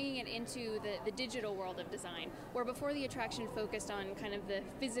 kind of bringing it into the digital world of design, where before the attraction focused on kind of the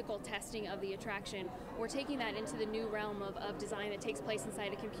physical testing of the attraction, we're taking that into the new realm of design that takes place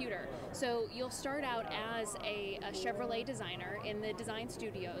inside a computer. So you'll start out as a Chevrolet designer in the design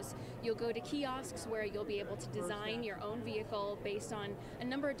studios. You'll go to kiosks where you'll be able to design your own vehicle based on a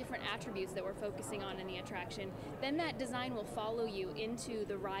number of different attributes that we're focusing on in the attraction. Then that design will follow you into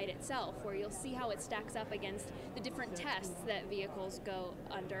the ride itself, where you'll see how it stacks up against the different tests that vehicles go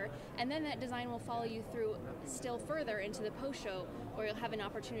under, and then that design will follow you through still further into the post-show, where you'll have an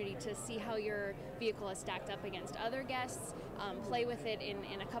opportunity to see how your vehicle is stacked up against other guests, play with it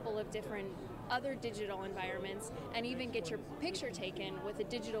in a couple of different other digital environments, and even get your picture taken with a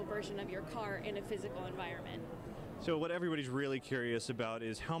digital version of your car in a physical environment. So what everybody's really curious about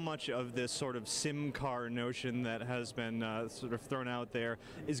is how much of this sort of sim car notion that has been sort of thrown out there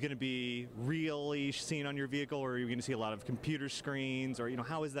is going to be really seen on your vehicle, or are you going to see a lot of computer screens, or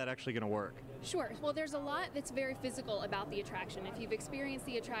how is that actually going to work? Sure. Well, there's a lot that's very physical about the attraction. If you've experienced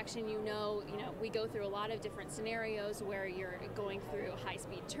the attraction, you know, we go through a lot of different scenarios where you're going through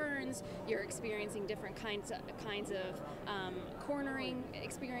high-speed turns, you're experiencing different kinds of cornering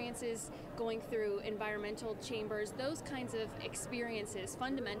experiences, going through environmental chambers. Those kinds of experiences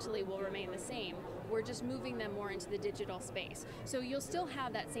fundamentally will remain the same. We're just moving them more into the digital space. So you'll still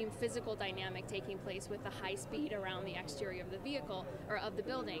have that same physical dynamic taking place with the high speed around the exterior of the vehicle or of the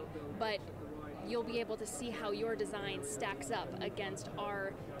building, but you'll be able to see how your design stacks up against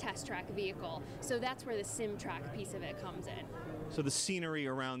our Test Track vehicle. So that's where the sim track piece of it comes in. So the scenery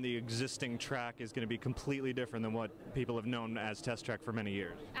around the existing track is going to be completely different than what people have known as Test Track for many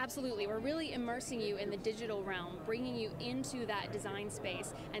years. Absolutely. We're really immersing you in the digital realm, bringing you into that design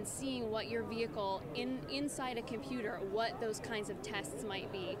space and seeing what your vehicle inside a computer, what those kinds of tests might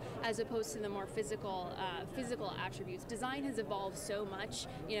be, as opposed to the more physical attributes. Design has evolved so much,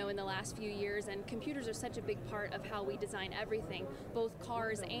 in the last few years, and computers are such a big part of how we design everything, both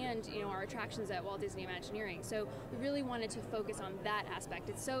cars and our attractions at Walt Disney Imagineering. So we really wanted to focus on that aspect.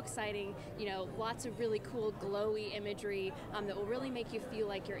 It's so exciting, lots of really cool glowy imagery that will really make you feel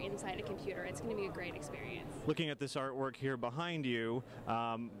like you're inside a computer. It's going to be a great experience. Looking at this artwork here behind you,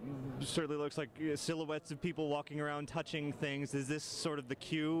 certainly looks like silhouettes of people walking around touching things. Is this sort of the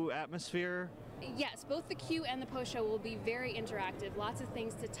queue atmosphere? Yes, both the queue and the post-show will be very interactive. Lots of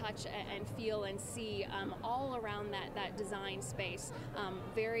things to touch and feel and see all around that design space.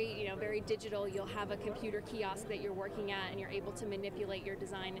 Very digital. You'll have a computer kiosk that you're working at, and you're able to manipulate your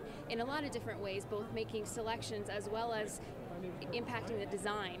design in a lot of different ways, both making selections as well as impacting the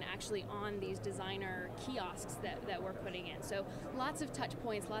design actually on these designer kiosks that we're putting in. So lots of touch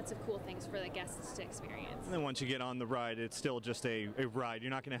points, lots of cool things for the guests to experience. And then once you get on the ride, it's still just a ride.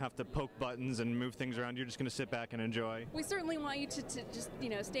 You're not going to have to poke buttons and move things around. You're just going to sit back and enjoy. We certainly want you to just,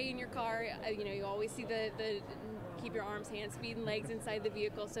 stay in your car. You always see the keep your arms, hands, feet, and legs inside the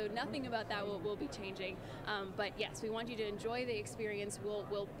vehicle, so nothing about that will be changing. But yes, we want you to enjoy the experience.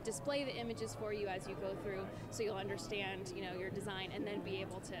 We'll display the images for you as you go through, so you'll understand, your design, and then be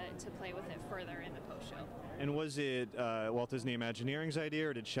able to play with it further in the post-show. And was it Walt Disney Imagineering's idea,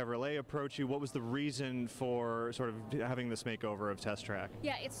 or did Chevrolet approach you? What was the reason for sort of having this makeover of Test Track?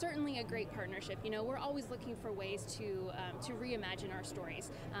 Yeah, it's certainly a great partnership. We're always looking for ways to reimagine our stories.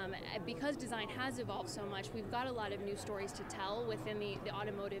 Because design has evolved so much, we've got a lot of new stories to tell within the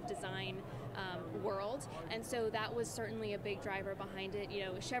automotive design world, and so that was certainly a big driver behind it.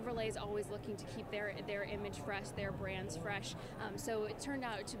 Chevrolet is always looking to keep their image fresh, their brands fresh, so it turned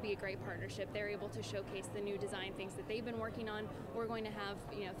out to be a great partnership. They're able to showcase the new design things that they've been working on. We're going to have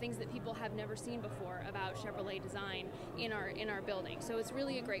things that people have never seen before about Chevrolet design in our building, so it's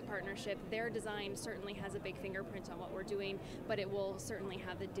really a great partnership. Their design certainly has a big fingerprint on what we're doing, but it will certainly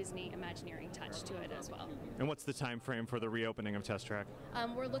have the Disney Imagineering touch to it as well. And what's the time frame for the reopening of Test Track?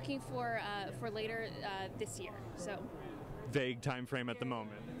 We're looking for later this year. So vague time frame at the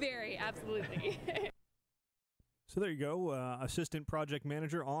moment. Very, absolutely. So there you go, Assistant Project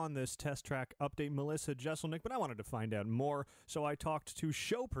Manager on this Test Track update, Melissa Jesselnick. But I wanted to find out more, so I talked to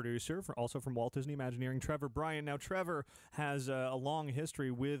show producer, also from Walt Disney Imagineering, Trevor Bryant. Now, Trevor has a long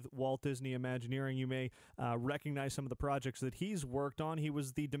history with Walt Disney Imagineering. You may recognize some of the projects that he's worked on. He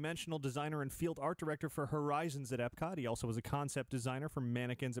was the dimensional designer and field art director for Horizons at Epcot. He also was a concept designer for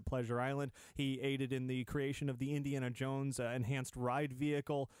Mannequins at Pleasure Island. He aided in the creation of the Indiana Jones enhanced ride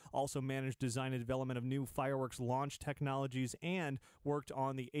vehicle, also managed design and development of new fireworks launch technologies, and worked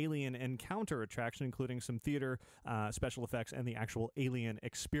on the Alien Encounter attraction, including some theater, special effects, and the actual Alien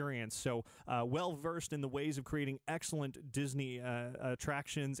experience. So well-versed in the ways of creating excellent Disney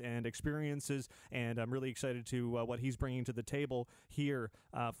attractions and experiences, and I'm really excited to what he's bringing to the table here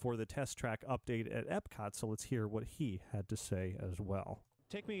for the Test Track update at Epcot. So let's hear what he had to say as well.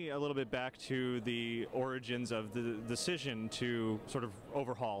 Take me a little bit back to the origins of the decision to sort of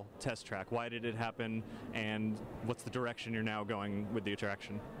overhaul Test Track. Why did it happen, and what's the direction you're now going with the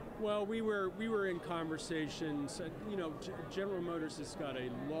attraction? Well, we were in conversations. General Motors has got a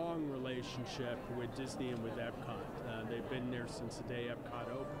long relationship with Disney and with Epcot. They've been there since the day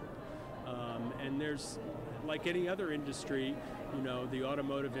Epcot opened. And there's, like any other industry, the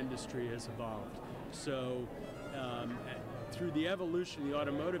automotive industry has evolved. So through the evolution of the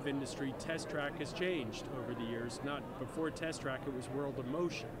automotive industry, Test Track has changed over the years. Not before Test Track, it was World of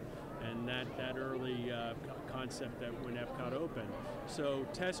Motion, and that early concept that when Epcot opened. So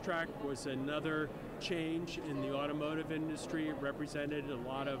Test Track was another change in the automotive industry. It represented a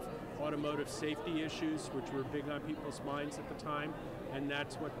lot of automotive safety issues, which were big on people's minds at the time, and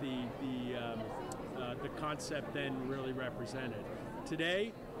that's what the concept then really represented.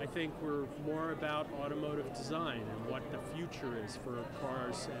 Today, I think we're more about automotive design and what the future is for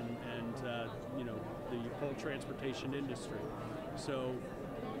cars and the whole transportation industry. So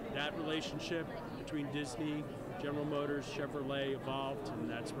that relationship between Disney, General Motors, Chevrolet evolved, and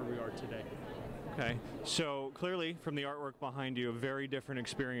that's where we are today. Okay, so clearly from the artwork behind you, a very different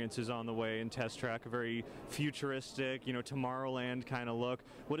experience is on the way in Test Track, a very futuristic, Tomorrowland kind of look.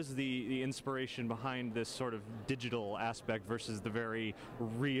 What is the inspiration behind this sort of digital aspect versus the very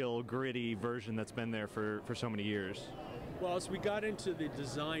real, gritty version that's been there for so many years? Well, as we got into the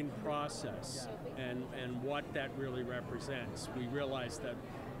design process and what that really represents, we realized that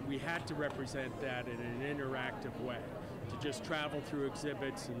we had to represent that in an interactive way. To just travel through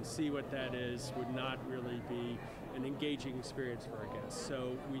exhibits and see what that is would not really be an engaging experience for our guests.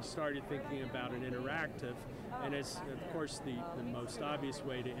 So we started thinking about an interactive, and as of course the most obvious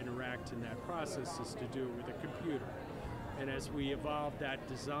way to interact in that process is to do it with a computer. And as we evolved that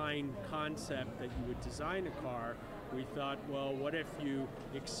design concept that you would design a car, we thought, well, what if you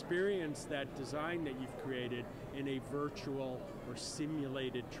experience that design that you've created in a virtual or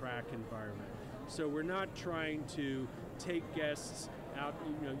simulated track environment? So we're not trying to take guests out,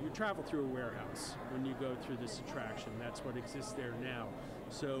 you travel through a warehouse when you go through this attraction. That's what exists there now.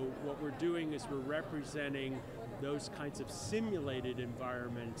 So what we're doing is we're representing those kinds of simulated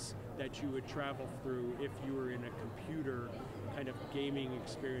environments that you would travel through if you were in a computer kind of gaming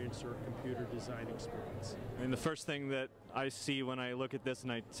experience or a computer design experience. And the first thing that I see when I look at this,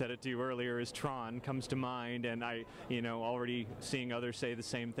 and I said it to you earlier, is Tron comes to mind, and I, already seeing others say the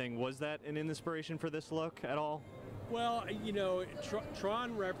same thing. Was that an inspiration for this look at all? Well, you know,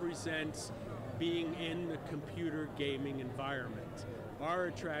 Tron represents being in the computer gaming environment. Our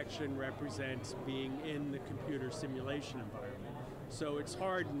attraction represents being in the computer simulation environment. So it's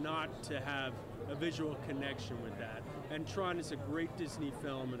hard not to have a visual connection with that. And Tron is a great Disney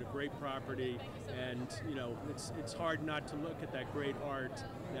film and a great property, and you know, it's hard not to look at that great art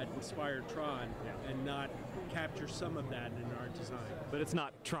that inspired Tron and not capture some of that in our design. But it's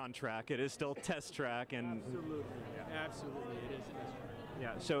not Tron Track, it is still Test Track. And Absolutely, absolutely, it is Test Track.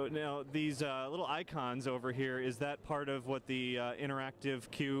 yeah, so now these little icons over here, is that part of what the interactive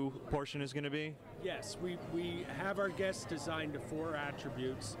queue portion is going to be? Yes, we have our guests designed to 4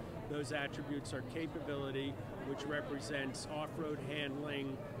 attributes. Those attributes are capability, which represents off-road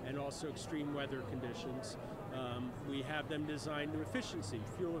handling and also extreme weather conditions. We have them designed to efficiency,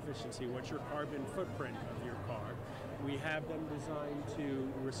 fuel efficiency, what's your carbon footprint of your car. We have them designed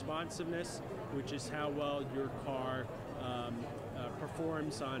to responsiveness, which is how well your car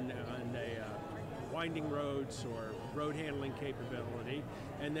performs on winding roads or road handling capability.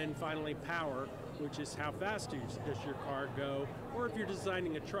 And then finally power, which is how fast does your car go, or if you're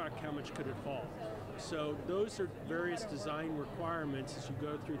designing a truck, how much could it haul? So those are various design requirements as you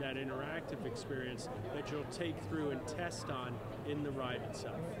go through that interactive experience that you'll take through and test on in the ride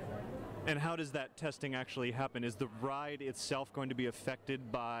itself. And how does that testing actually happen? Is the ride itself going to be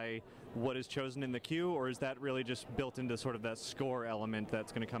affected by what is chosen in the queue, or is that really just built into sort of that score element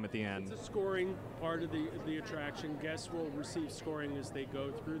that's going to come at the end? It's a scoring part of the attraction. Guests will receive scoring as they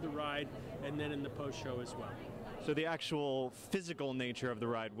go through the ride and then in the post-show as well. So the actual physical nature of the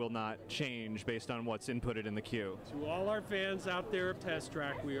ride will not change based on what's inputted in the queue? To all our fans out there of Test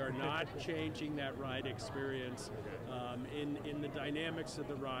Track, we are not changing that ride experience in the dynamics of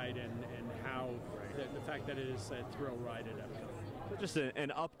the ride and how the fact that it is a thrill ride at Epcot. Just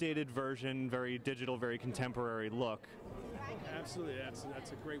an updated version, very digital, very contemporary look. Absolutely,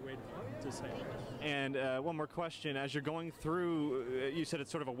 that's a great way to say it. And one more question, as you're going through, you said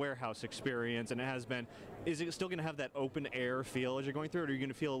it's sort of a warehouse experience, and it has been. Is it still going to have that open air feel as you're going through it, or are you going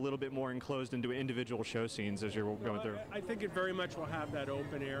to feel a little bit more enclosed into individual show scenes as you're going through? I think it very much will have that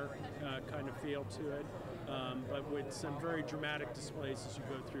open air kind of feel to it, but with some very dramatic displays as you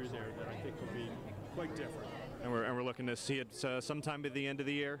go through there that I think will be quite different. And we're looking to see it sometime at the end of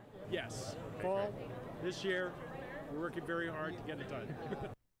the year? Yes, fall, this year. We're working very hard to get it done.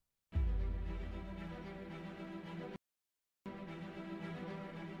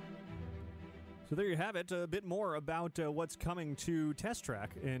 So there you have it, a bit more about what's coming to Test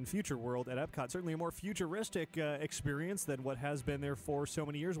Track in Future World at Epcot. Certainly a more futuristic experience than what has been there for so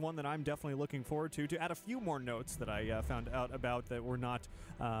many years, one that I'm definitely looking forward to. To add a few more notes that I found out about that were not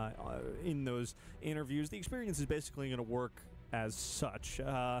in those interviews, the experience is basically going to work as such.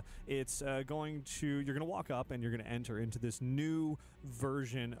 It's you're going to walk up and you're going to enter into this new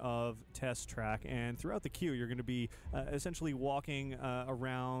version of Test Track, and throughout the queue you're going to be essentially walking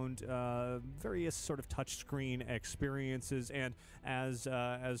around various sort of touchscreen experiences, and as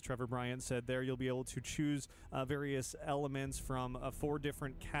Trevor Bryant said there, you'll be able to choose various elements from 4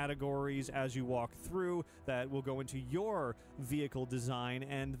 different categories as you walk through that will go into your vehicle design,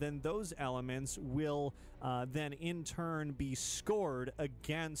 and then those elements will then in turn be scored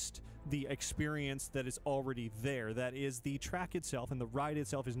against the experience that is already there. That is, the track itself and the ride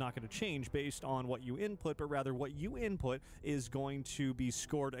itself is not going to change based on what you input, but rather what you input is going to be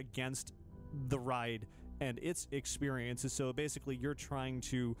scored against the ride and its experiences. So basically you're trying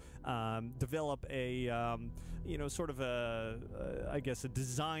to develop a sort of I guess a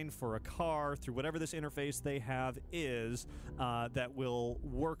design for a car through whatever this interface they have is that will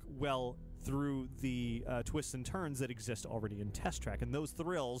work well through the twists and turns that exist already in Test Track. And those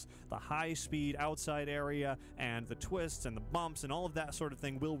thrills, the high-speed outside area and the twists and the bumps and all of that sort of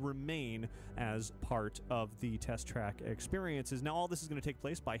thing will remain as part of the Test Track experiences. Now, all this is going to take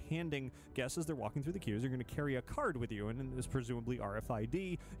place by handing guests as they're walking through the queues. You're going to carry a card with you, and it's presumably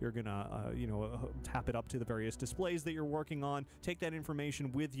RFID. You're going to tap it up to the various displays that you're working on, take that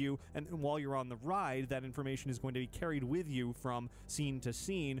information with you, and while you're on the ride, that information is going to be carried with you from scene to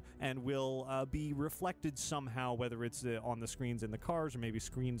scene and will be reflected somehow, whether it's on the screens in the cars or maybe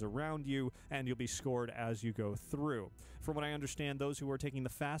screens around you, and you'll be scored as you go through. From what I understand, those who are taking the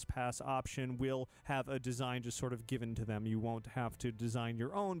Fast Pass option will have a design just sort of given to them. You won't have to design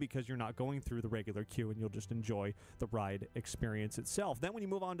your own because you're not going through the regular queue, and you'll just enjoy the ride experience itself. Then when you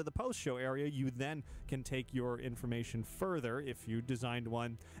move on to the post-show area, you then can take your information further if you designed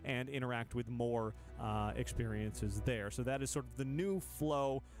one and interact with more experiences there. So that is sort of the new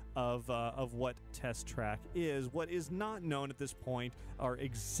flow of what Test Track is. What is not known at this point are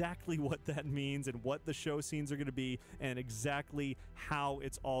exactly what that means and what the show scenes are going to be and exactly how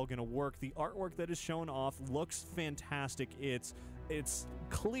it's all going to work. The artwork that is shown off looks fantastic. It's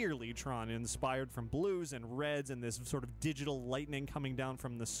clearly Tron inspired from blues and reds and this sort of digital lightning coming down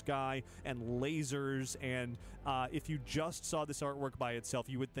from the sky and lasers, and if you just saw this artwork by itself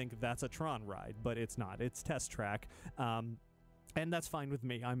you would think that's a Tron ride, but it's not. It's Test Track. And that's fine with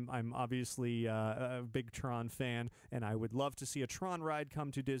me. I'm obviously a big Tron fan, and I would love to see a Tron ride come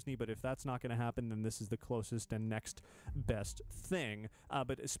to Disney, but if that's not going to happen, then this is the closest and next best thing.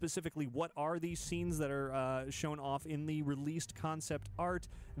 But specifically, what are these scenes that are shown off in the released concept art?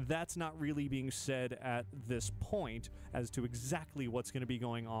 That's not really being said at this point as to exactly what's going to be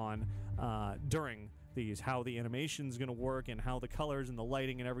going on during these, how the animation's going to work and how the colors and the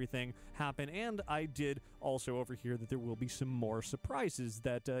lighting and everything happen. And I did also overhear that there will be some more surprises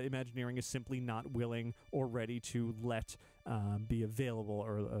that Imagineering is simply not willing or ready to let be available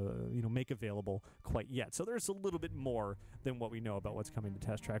or make available quite yet. So there's a little bit more than what we know about what's coming to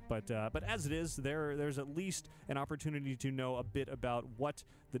Test Track, but as it is, there's at least an opportunity to know a bit about what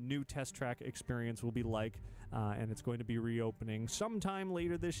the new Test Track experience will be like, and it's going to be reopening sometime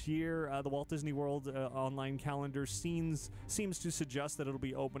later this year. The Walt Disney World online calendar seems to suggest that it'll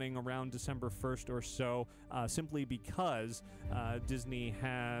be opening around December 1st or so, simply because Disney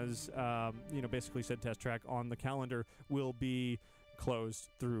has basically said Test Track on the calendar will be closed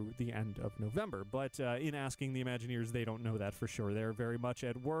through the end of November. But in asking the Imagineers, they don't know that for sure. They're very much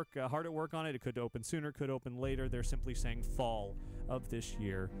at work, hard at work on it. It could open sooner, could open later. They're simply saying fall of this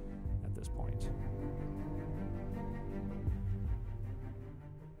year at this point.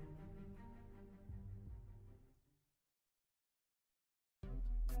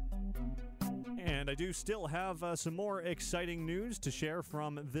 And I do still have some more exciting news to share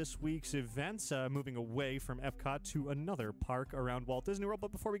from this week's events, moving away from Epcot to another park around Walt Disney World.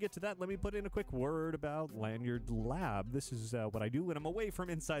 But before we get to that, let me put in a quick word about Lanyard Lab. This is what I do when I'm away from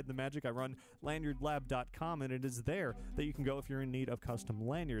Inside the Magic. I run lanyardlab.com, and it is there that you can go if you're in need of custom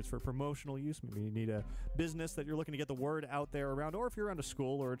lanyards for promotional use. Maybe you need a business that you're looking to get the word out there around, or if you're around a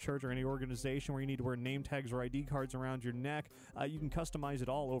school or a church or any organization where you need to wear name tags or ID cards around your neck, you can customize it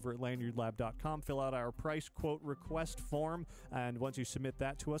all over at lanyardlab.com. Fill out our price quote request form, and once you submit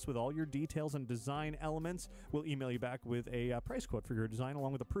that to us with all your details and design elements, we'll email you back with a price quote for your design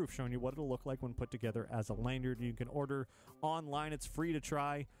along with a proof showing you what it'll look like when put together as a lanyard. You can order online. It's free to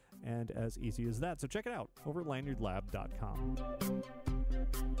try and as easy as that. So check it out over at lanyardlab.com.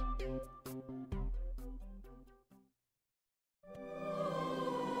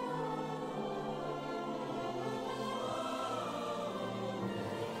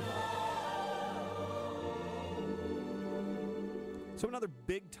 So another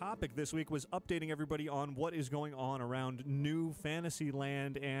big topic this week was updating everybody on what is going on around New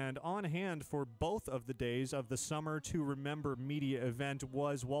Fantasyland, and on hand for both of the days of the Summer to Remember media event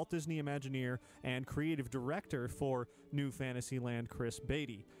was Walt Disney Imagineer and creative director for New Fantasyland, Chris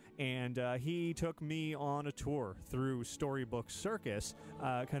Beatty. And he took me on a tour through Storybook Circus,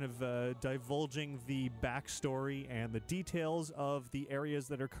 kind of divulging the backstory and the details of the areas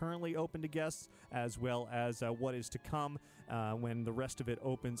that are currently open to guests, as well as what is to come when the rest of it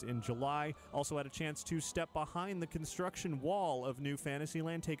opens in July. Also had a chance to step behind the construction wall of New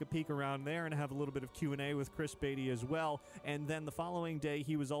Fantasyland, take a peek around there, and have a little bit of Q&A with Chris Beatty as well. And then the following day,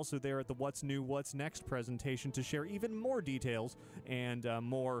 he was also there at the What's New, What's Next presentation to share even more details and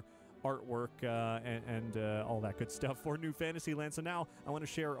more artwork and all that good stuff for New Fantasyland. So now I want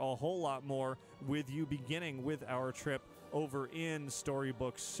to share a whole lot more with you, beginning with our trip over in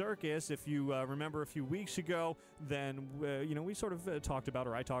Storybook Circus. If you remember a few weeks ago, then we sort of talked about,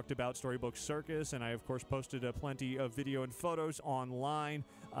 or I talked about Storybook Circus, and I of course posted plenty of video and photos online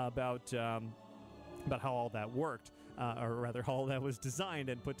about how all that worked. Or rather, all that was designed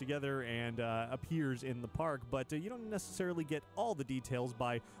and put together and appears in the park. But you don't necessarily get all the details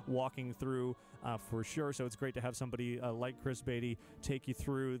by walking through for sure. So it's great to have somebody like Chris Beatty take you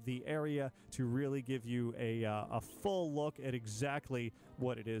through the area to really give you a full look at exactly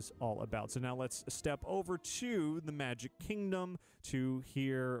what it is all about. So now let's step over to the Magic Kingdom to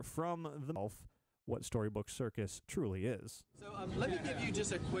hear from the what Storybook Circus truly is. So let me give you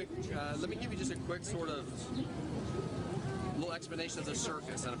just a quick sort of little explanation of the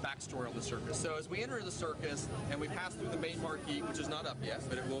circus and a backstory on the circus. So as we enter the circus and we pass through the main marquee, which is not up yet,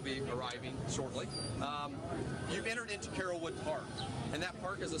 but it will be arriving shortly, you've entered into Carolwood Park. And that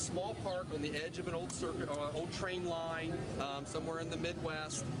park is a small park on the edge of an old circuit, old train line, somewhere in the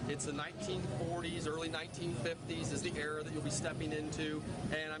Midwest. It's the 1940s, early 1950s is the era that you'll be stepping into.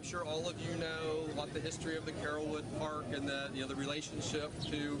 And I'm sure all of you know what the history of the Carrollwood Park and the the relationship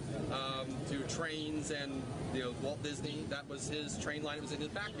to trains and Walt Disney. That was his train line. It was in his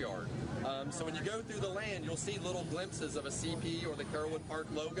backyard. So when you go through the land, you'll see little glimpses of a CP or the Carrollwood Park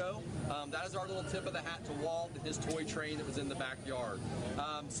logo. That is our little tip of the hat to Walt and his toy train that was in the backyard.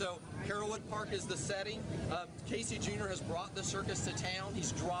 So Carrollwood Park is the setting. Casey Jr. has brought the circus to town.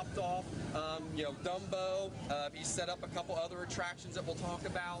 He's dropped off, Dumbo. He's set up a couple other attractions that we'll talk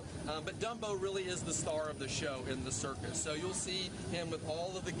about. But Dumbo really is the star of the show in the circus. So you'll see him with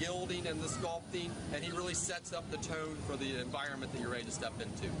all of the gilding and the sculpting, and he really sets up the tone for the environment that you're ready to step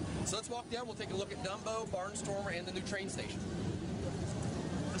into. So let's walk down. We'll take a look at Dumbo, Barnstormer, and the new train station.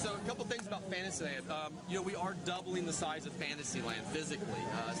 So a couple things about Fantasyland. We are doubling the size of Fantasyland physically.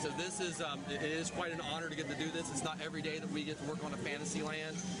 So this is it is quite an honor to get to do this. It's not every day that we get to work on a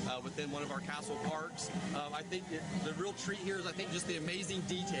Fantasyland within one of our castle parks. I think the real treat here is just the amazing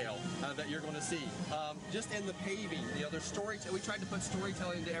detail that you're going to see. Just in the paving, there's storytelling. We tried to put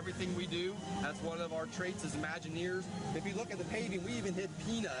storytelling into everything we do. That's one of our traits as Imagineers. If you look at the paving, we even hid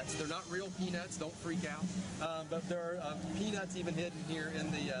peanuts. They're not real peanuts. Don't freak out. But there are peanuts even hidden here in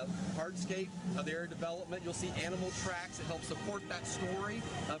the hardscape of the area development. You'll see animal tracks that help support that story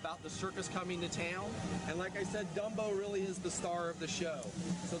about the circus coming to town. And like I said, Dumbo really is the star of the show.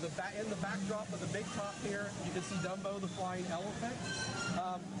 So in the backdrop of the big top here, you can see Dumbo the flying elephant.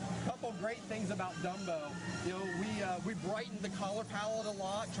 Couple great things about Dumbo. We brightened the color palette a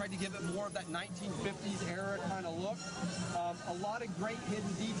lot, tried to give it more of that 1950s era kind of look. A lot of great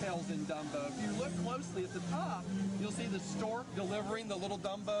hidden details in Dumbo. If you look closely at the top, you'll see the stork delivering the little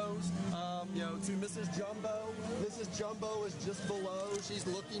Dumbos, to Mrs. Jumbo. Mrs. Jumbo is just below. She's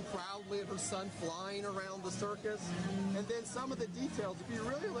looking proudly at her son flying around the circus. And then some of the details, if you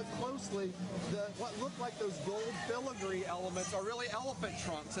really look closely, what look like those gold filigree elements are really elephant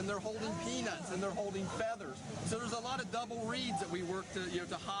trunks, and they're holding peanuts and they're holding feathers. So there's a lot of double reads that we work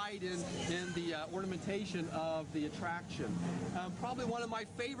to hide in the ornamentation of the attraction. Probably one of my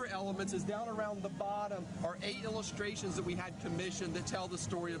favorite elements is down around the bottom are 8 illustrations that we had commissioned that tell the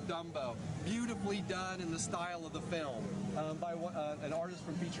story of Dumbo, beautifully done in the style of the film by an artist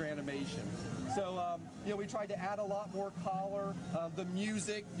from Feature Animation. So we tried to add a lot more color. The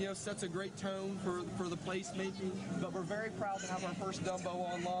music sets a great tone for the placemaking, but we're very proud to have our first Dumbo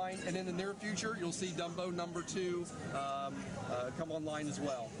online, and in the near future you'll see Dumbo #2 come online as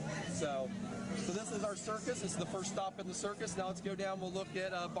well. So this is our circus. This is the first stop in the circus. Now let's go down. We'll look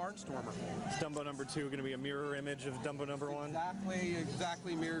at Barnstormer. Is Dumbo #2 going to be a mirror image of Dumbo #1?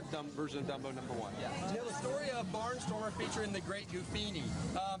 Exactly mirrored version of Dumbo #1. Yeah. The story of Barnstormer featuring the Great Goofini.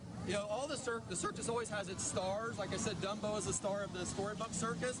 All the circus always has its stars. Like I said, Dumbo is the star of the Storybook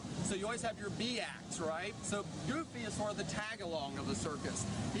Circus, so you always have your B acts, right? So Goofy is sort of the tag-along of the circus.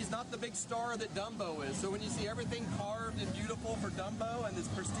 He's not the big star that Dumbo is. So when you see everything carved and beautiful for Dumbo and this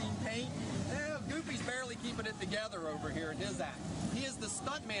pristine paint, Goofy's barely keeping it together over here in his act. He is the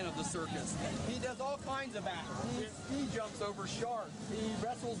stuntman of the circus. He does all kinds of acts. He jumps over sharks. He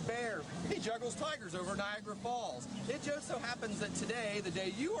wrestles bears. He juggles tigers over Niagara Falls. It just so happens that today, the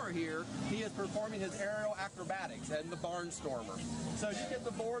day you are here, he is performing his aerial acrobatics and the Barnstormer. So you get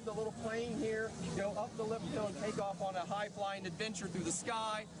to board the little plane here, go up the lift hill and take off on a high-flying adventure through the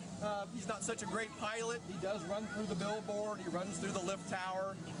sky. He's not such a great pilot. He does run through the billboard. He runs through the lift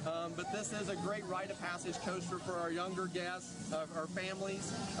tower. But this is a great rite of passage coaster for our younger guests, our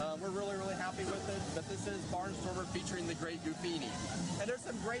families. We're really, really happy with it. But this is Barnstormer featuring the Great Goofini. And there's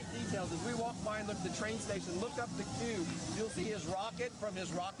some great details. As we walk by and look at the train station, look up the cube. You'll see his rocket from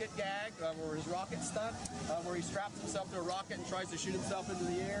his rocket gag, or his rocket stunt, where he straps himself to a rocket and tries to shoot himself into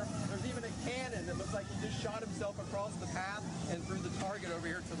the air. There's even a cannon that looks like he just shot himself across the path and through the target over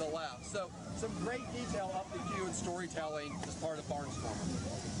here to the left. So some great detail up the queue and storytelling as part of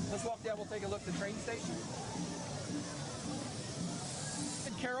Barnstormer. Let's walk down. We'll take a look at the train station.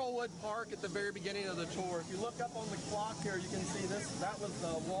 Carrollwood Park at the very beginning of the tour. If you look up on the clock here, you can see this. That was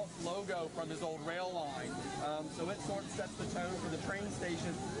the Walt logo from his old rail line. So it sort of sets the tone for the train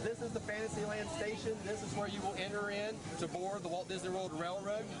station. This is the Fantasyland station. This is where you will enter in to board the Walt Disney World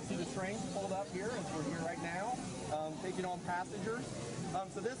Railroad. You can see the train pulled up here, as we're here right now, taking on passengers.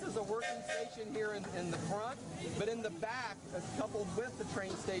 So this is a working station here in the front, but in the back, coupled with the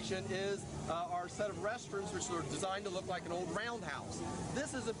train station, is our set of restrooms, which are designed to look like an old roundhouse.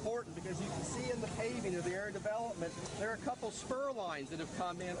 This is important because you can see in the paving of the area development, there are a couple spur lines that have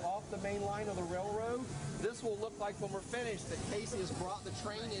come in off the main line of the railroad. This will look like when we're finished that Casey has brought the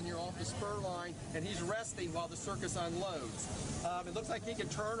train in here off the spur line and he's resting while the circus unloads. It looks like he can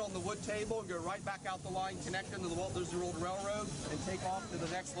turn on the wood table and go right back out the line, connect into the Walt Disney World Railroad and take off off to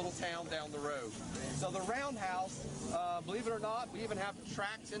the next little town down the road. So the roundhouse, believe it or not, we even have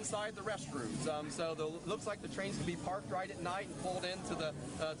tracks inside the restrooms. Looks like the trains can be parked right at night and pulled into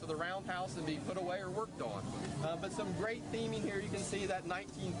the roundhouse and be put away or worked on. But some great theming here. You can see that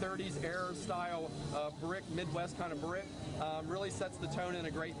 1930s era style brick, Midwest kind of brick, really sets the tone and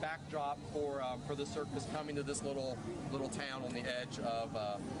a great backdrop for the circus coming to this little town on the edge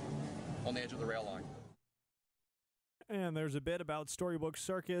of the rail line. And there's a bit about Storybook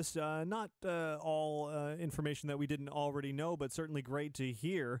Circus. Not all information that we didn't already know, but certainly great to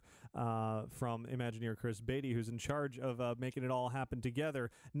hear from Imagineer Chris Beatty, who's in charge of making it all happen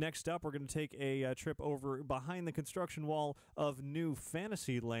together. Next up, we're going to take a trip over behind the construction wall of new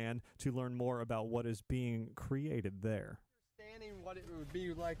Fantasyland to learn more about what is being created there. What it would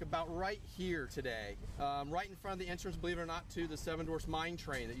be like about right here today, right in front of the entrance, believe it or not, to the Seven Dwarfs mine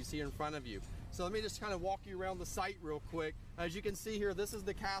train that you see in front of you. So let me just kind of walk you around the site real quick. As you can see here, this is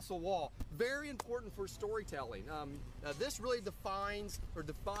the castle wall. Very important for storytelling. This really divides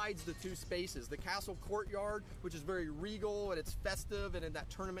the two spaces. The castle courtyard, which is very regal and it's festive and in that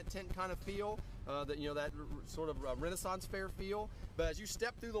tournament tent kind of feel, that sort of Renaissance fair feel. But as you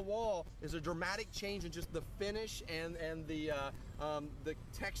step through the wall, there's a dramatic change in just the finish and the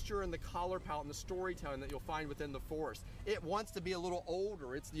texture and the color palette and the storytelling that you'll find within the forest. It wants to be a little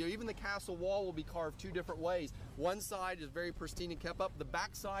older. It's even the castle wall will be carved two different ways. One side is very pristine and kept up. The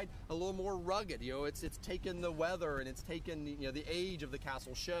back side a little more rugged. It's taken the weather and it's taken the age of the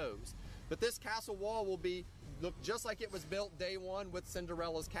castle shows. But this castle wall will look just like it was built day one with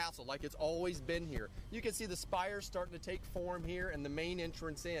Cinderella's castle, like it's always been here. You can see the spires starting to take form here and the main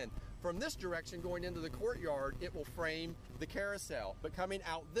entrance in. From this direction going into the courtyard, it will frame the carousel. But coming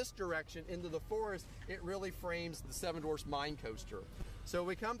out this direction into the forest, it really frames the Seven Dwarfs Mine Coaster. So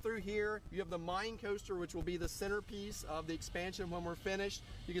we come through here, you have the Mine Coaster, which will be the centerpiece of the expansion when we're finished.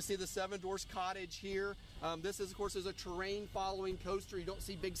 You can see the Seven Dwarfs Cottage here. This is, of course, is a terrain following coaster. You don't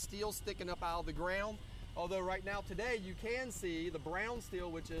see big steel sticking up out of the ground. Although right now today you can see the brown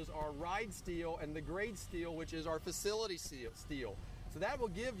steel, which is our ride steel, and the grade steel, which is our facility steel. So that will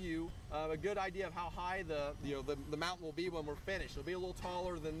give you a good idea of how high the mountain will be when we're finished. It'll be a little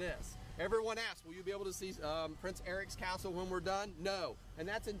taller than this. Everyone asks, will you be able to see Prince Eric's castle when we're done? No, and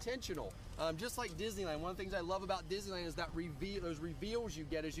that's intentional. Just like Disneyland, one of the things I love about Disneyland is that those reveals you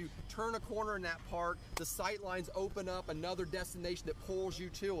get as you turn a corner in that park, the sight lines open up another destination that pulls you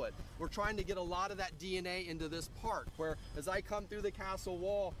to it. We're trying to get a lot of that DNA into this park, where as I come through the castle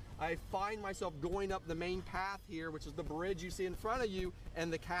wall, I find myself going up the main path here, which is the bridge you see in front of you,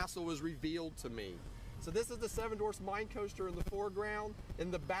 and the castle is revealed to me. So this is the Seven Dwarfs Mine Coaster in the foreground. In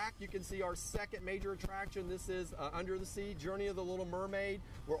the back, you can see our second major attraction. This is Under the Sea, Journey of the Little Mermaid.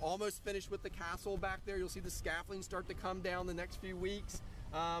 We're almost finished with the castle back there. You'll see the scaffolding start to come down the next few weeks.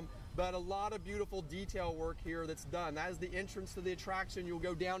 But a lot of beautiful detail work here that's done. That is the entrance to the attraction. You'll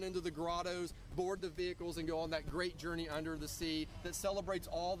go down into the grottos, board the vehicles, and go on that great journey under the sea that celebrates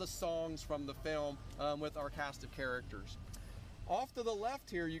all the songs from the film with our cast of characters. Off to the left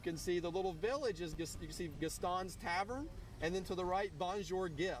here, you can see the little village. You can see Gaston's Tavern, and then to the right, Bonjour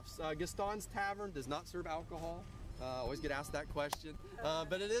Gifts. Gaston's Tavern does not serve alcohol. Always get asked that question.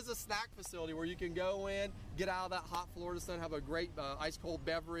 But it is a snack facility where you can go in, get out of that hot Florida sun, have a great ice-cold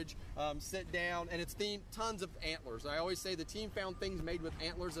beverage, sit down, and it's themed tons of antlers. I always say the team found things made with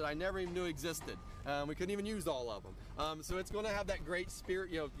antlers that I never even knew existed. We couldn't even use all of them. So it's going to have that great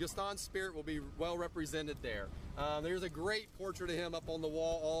spirit. Gaston's spirit will be well represented there. There's a great portrait of him up on the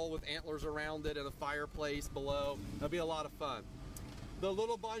wall, all with antlers around it and a fireplace below. That'll be a lot of fun. The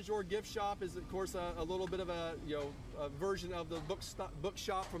little Bonjour gift shop is, of course, a little bit of a version of the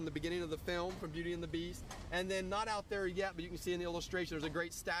bookshop from the beginning of the film, from Beauty and the Beast. And then not out there yet, but you can see in the illustration, there's a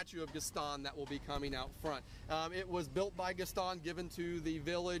great statue of Gaston that will be coming out front. It was built by Gaston, given to the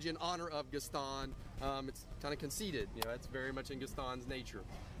village in honor of Gaston. It's kind of conceited, it's very much in Gaston's nature.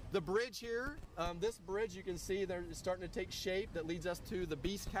 The bridge here, this bridge you can see there is starting to take shape. That leads us to the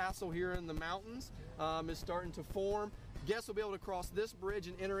Beast Castle here in the mountains. Is starting to form. Guests will be able to cross this bridge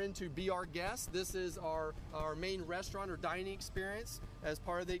and enter into Be Our Guest. This is our main restaurant or dining experience as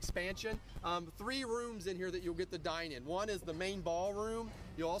part of the expansion. 3 rooms in here that you'll get to dine in. One is the main ballroom.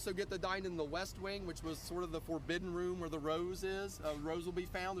 You'll also get to dine in the West Wing, which was sort of the forbidden room where the rose is. Rose will be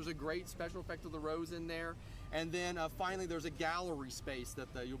found. There's a great special effect of the rose in there. And then finally, there's a gallery space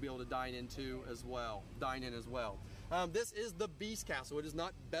that you'll be able to dine in as well. This is the Beast Castle. It is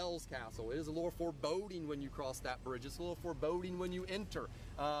not Belle's Castle. It is a little foreboding when you cross that bridge. It's a little foreboding when you enter.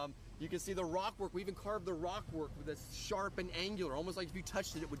 You can see the rock work. We even carved the rock work that's sharp and angular, almost like if you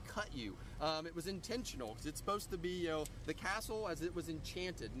touched it, it would cut you. It was intentional because it's supposed to be, you know, the castle as it was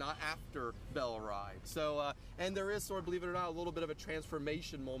enchanted, not after Belle arrived. So, and there is sort of, believe it or not, a little bit of a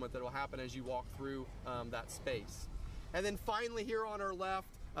transformation moment that will happen as you walk through that space. And then finally here on our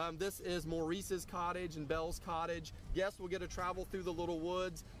left, this is Maurice's cottage and Belle's cottage. Guests will get to travel through the little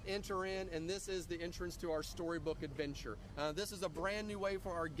woods, enter in, and this is the entrance to our storybook adventure. This is a brand new way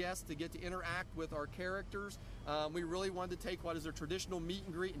for our guests to get to interact with our characters. We really wanted to take what is a traditional meet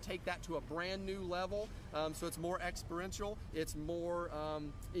and greet and take that to a brand new level. So it's more experiential, it's more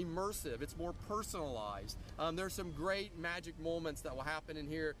immersive, it's more personalized. There's some great magic moments that will happen in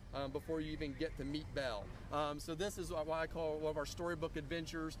here before you even get to meet Belle. So this is what I call one of our storybook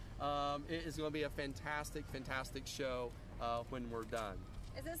adventures. It is going to be a fantastic, fantastic show when we're done.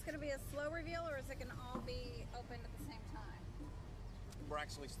 Is this going to be a slow reveal, or is it going to all be open at the same time? We're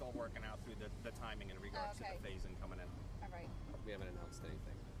actually still working out through the timing in regards to the phasing coming in. All right. We haven't announced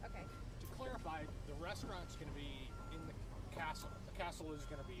anything. Okay. To clarify, the restaurant's going to be in the castle. The castle is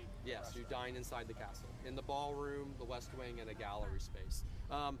going to be. Yes, you dine inside the castle, in the ballroom, the west wing, and a gallery space.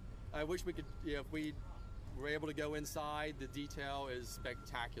 I wish we could, you know, if we were able to go inside. The detail is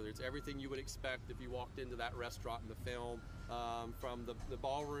spectacular. It's everything you would expect if you walked into that restaurant in the film. From the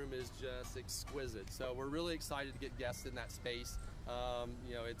ballroom is just exquisite. So we're really excited to get guests in that space.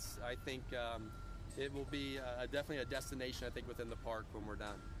 You know, I think it will be definitely a destination, I think, within the park when we're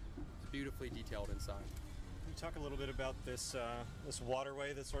done. It's beautifully detailed inside. Can you talk a little bit about this this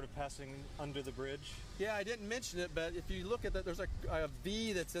waterway that's sort of passing under the bridge? Yeah, I didn't mention it, but if you look at that, there's a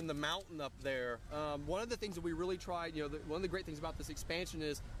V that's in the mountain up there. One of the things that we really tried, you know, one of the great things about this expansion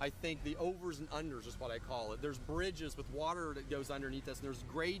is, I think, the overs and unders is what I call it. There's bridges with water that goes underneath us, and there's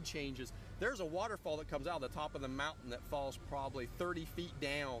grade changes. There's a waterfall that comes out of the top of the mountain that falls probably 30 feet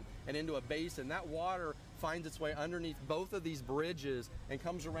down and into a basin. That water finds its way underneath both of these bridges and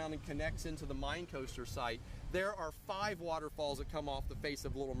comes around and connects into the mine coaster site. There are 5 waterfalls that come off the face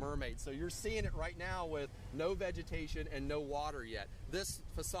of Little Mermaid. So you're seeing it right now with no vegetation and no water yet. This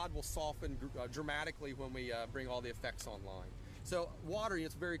facade will soften dramatically when we bring all the effects online. So water,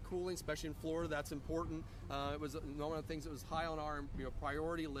 it's very cooling, especially in Florida. That's important. It was one of the things that was high on our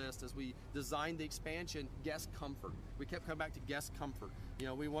priority list as we designed the expansion. Guest comfort. We kept coming back to guest comfort. You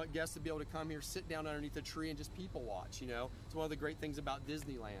know, we want guests to be able to come here, sit down underneath a tree, and just people watch. You know, it's one of the great things about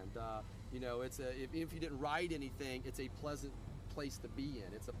Disneyland. You know, it's if you didn't ride anything, it's a pleasant place to be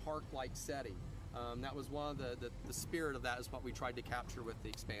in. It's a park-like setting. That was one of the spirit of that is what we tried to capture with the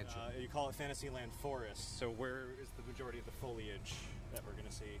expansion. You call it Fantasyland Forest, so where is the majority of the foliage that we're going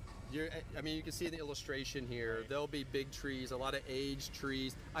to see? I mean, you can see in the illustration here, right. There'll be big trees, a lot of aged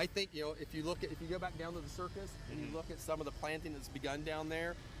trees. I think, you know, if you go back down to the circus and you look at some of the planting that's begun down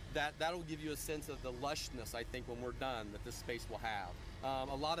there, that'll give you a sense of the lushness, I think, when we're done, that this space will have.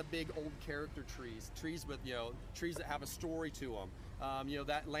 A lot of big old character trees with, you know, trees that have a story to them. You know,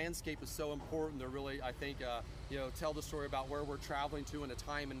 that landscape is so important to really, I think, you know, tell the story about where we're traveling to in a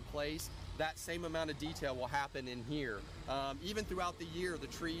time and place. That same amount of detail will happen in here. Even throughout the year, the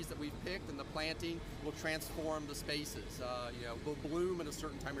trees that we've picked and the planting will transform the spaces. You know, will bloom at a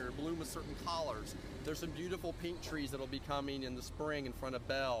certain time of year, bloom with certain colors. There's some beautiful pink trees that'll be coming in the spring in front of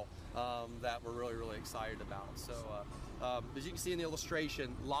Belle that we're really, really excited about. So, as you can see in the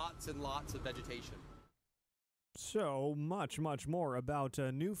illustration, lots and lots of vegetation. So much more about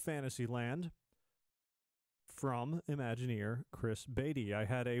New Fantasyland from Imagineer Chris Beatty. I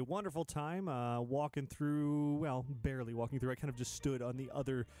had a wonderful time walking through, well, barely walking through. I kind of just stood on the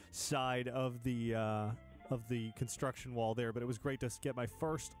other side of the construction wall there, but it was great to get my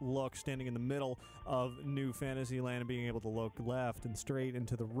first look standing in the middle of New Fantasyland and being able to look left and straight and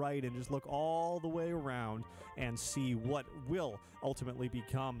to the right and just look all the way around and see what will ultimately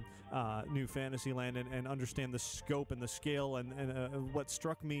become New Fantasyland and understand the scope and the scale and what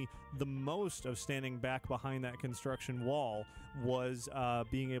struck me the most of standing back behind that construction wall was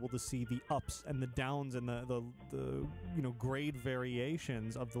being able to see the ups and the downs and the you know, grade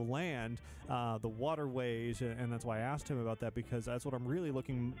variations of the land, the waterways, and that's why I asked him about that, because that's what I'm really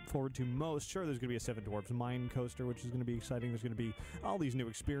looking forward to most. Sure, there's going to be a Seven Dwarfs mine coaster, which is going to be exciting. There's going to be all these new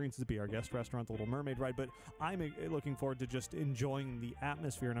experiences, to be our guest restaurant, the Little Mermaid ride, but I'm looking forward to just enjoying the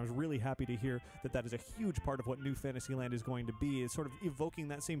atmosphere, and I was really happy to hear that that is a huge part of what New Fantasyland is going to be. It's sort of evoking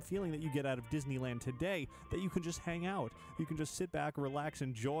that same feeling that you get out of Disneyland today, that you can just hang out. You can just sit back, relax,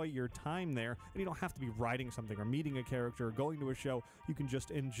 enjoy your time there, and you don't have to be riding something or meeting a character or going to a show. You can just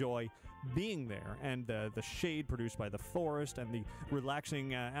enjoy being there, and the shade produced by the forest, and the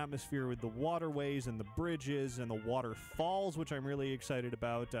relaxing atmosphere with the waterways and the bridges and the waterfalls, which I'm really excited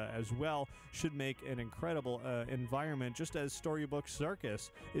about as well, should make an incredible environment, just as Storybook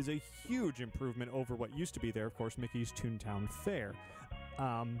Circus is a huge improvement over what used to be there, of course, Mickey's Toontown Fair.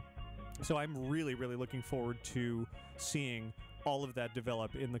 So I'm really, really looking forward to seeing all of that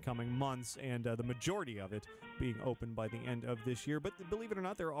develop in the coming months, and the majority of it being open by the end of this year. But believe it or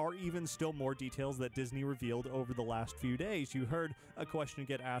not, there are even still more details that Disney revealed over the last few days. You heard a question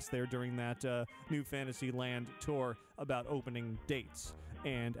get asked there during that new Fantasyland tour about opening dates.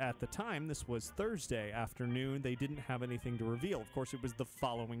 And at the time, this was Thursday afternoon, they didn't have anything to reveal. Of course, it was the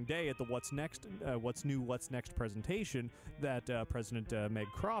following day at the What's New, What's Next presentation that President Meg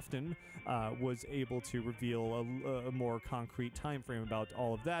Crofton was able to reveal a more concrete time frame about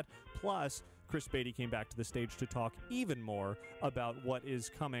all of that. Plus, Chris Beatty came back to the stage to talk even more about what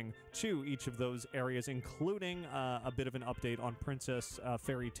is coming to each of those areas, including a bit of an update on Princess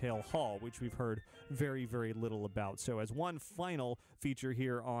Fairy Tale Hall, which we've heard very, very little about. So as one final feature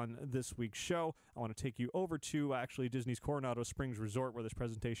here on this week's show, I want to take you over to actually Disney's Coronado Springs Resort, where this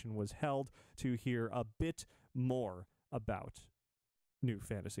presentation was held, to hear a bit more about New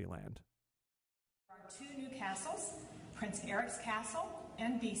Fantasyland. There are two new castles, Prince Eric's Castle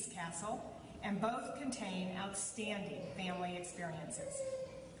and Beast Castle, and both contain outstanding family experiences.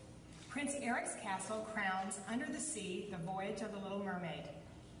 Prince Eric's Castle crowns Under the Sea, the Voyage of the Little Mermaid.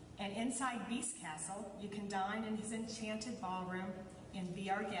 And inside Beast Castle, you can dine in his enchanted ballroom in Be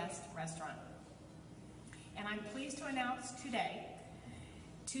Our Guest restaurant. And I'm pleased to announce today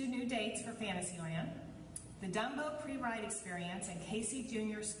 2 new dates for Fantasyland. The Dumbo pre-ride experience and Casey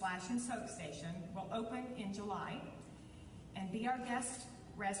Jr. Splash and Soak Station will open in July, and Be Our Guest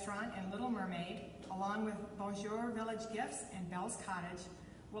restaurant and Little Mermaid, along with Bonjour Village Gifts and Belle's Cottage,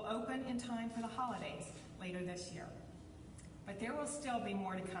 will open in time for the holidays later this year. But there will still be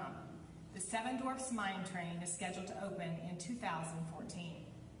more to come. The Seven Dwarfs Mine Train is scheduled to open in 2014.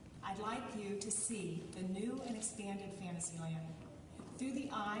 I'd like you to see the new and expanded Fantasyland through the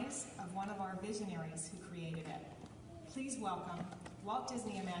eyes of one of our visionaries who created it. Please welcome Walt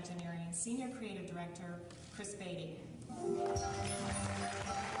Disney Imagineers Senior Creative Director, Chris Beatty.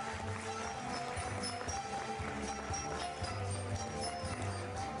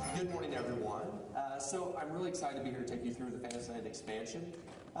 Good morning, everyone. So I'm really excited to be here to take you through the Fantasyland expansion.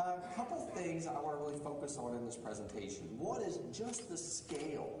 A couple things I want to really focus on in this presentation. One is just the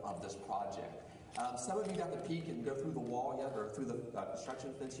scale of this project. Some of you got to peek and go through the wall yet, or through the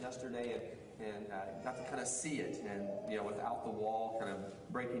construction fence yesterday, and got to kind of see it, and without the wall kind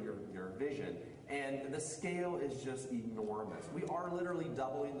of breaking your vision. And the scale is just enormous. We are literally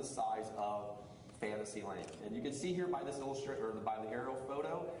doubling the size of Fantasyland. And you can see here by this illustration, or by the aerial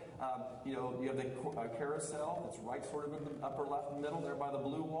photo, you have the carousel that's right sort of in the upper left middle there by the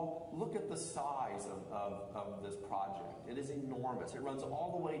blue wall. Look at the size of this project. It is enormous. It runs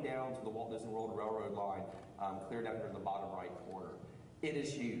all the way down to the Walt Disney World Railroad line, clear down here in the bottom right corner. It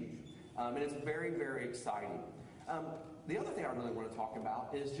is huge. And it's very, very exciting. The other thing I really want to talk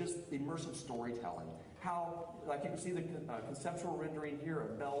about is just immersive storytelling. How, like you can see the conceptual rendering here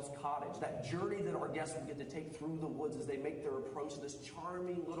of Belle's Cottage, that journey that our guests will get to take through the woods as they make their approach to this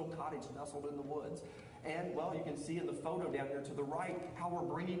charming little cottage nestled in the woods. And, well, you can see in the photo down here to the right how we're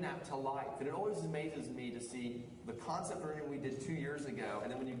bringing that to life. And it always amazes me to see the concept rendering we did 2 years ago,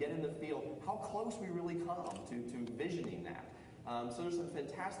 and then when you get in the field, how close we really come to visioning that. So there's some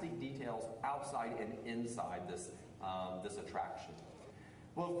fantastic details outside and inside this attraction.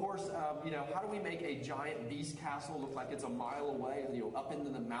 Well, of course, how do we make a giant beast castle look like it's a mile away, up into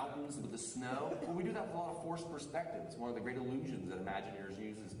the mountains with the snow? Well, we do that with a lot of forced perspective. It's one of the great illusions that Imagineers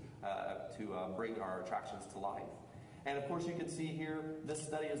uses to bring our attractions to life. And of course, you can see here, this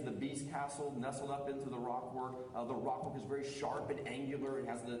study is the Beast Castle nestled up into the rockwork. The rockwork is very sharp and angular. It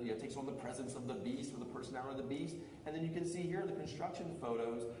has takes on the presence of the beast, or the personality of the beast. And then you can see here the construction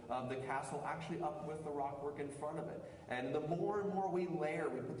photos of the castle actually up with the rockwork in front of it. And the more and more we layer,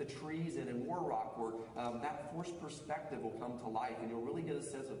 we put the trees in and more rockwork, that forced perspective will come to life, and you'll really get a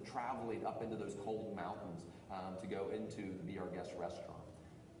sense of traveling up into those cold mountains to go into the Be Our Guest restaurant.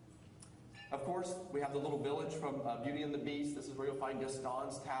 Of course, we have the little village from Beauty and the Beast. This is where you'll find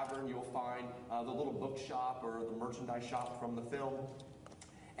Gaston's Tavern. You'll find the little bookshop or the merchandise shop from the film.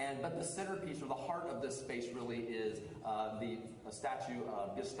 But the centerpiece, or the heart of this space, really is the statue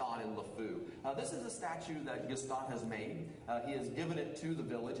of Gaston and LeFou. This is a statue that Gaston has made. He has given it to the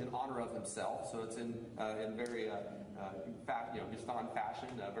village in honor of himself, so it's in very Gaston fashion,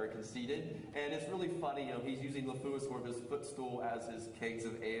 very conceited. And it's really funny, he's using LeFou as sort of his footstool as his kegs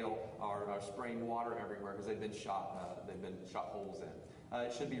of ale are spraying water everywhere because they've been shot holes in.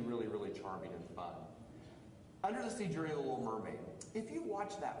 It should be really, really charming and fun. Under the Sea Journey of the Little Mermaid. If you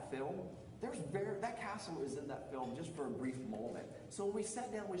watch that film, that castle is in that film just for a brief moment. So when we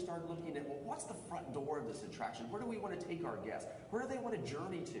sat down, we started looking at, well, what's the front door of this attraction? Where do we want to take our guests? Where do they want to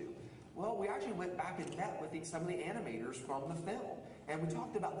journey to? Well, we actually went back and met with some of the animators from the film. And we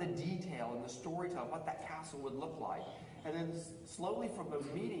talked about the detail and the storytelling, what that castle would look like. And then slowly from those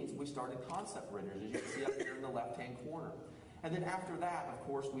meetings, we started concept renders, as you can see up here in the left-hand corner. And then after that, of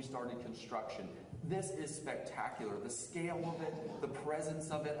course, we started construction. This is spectacular. The scale of it, the presence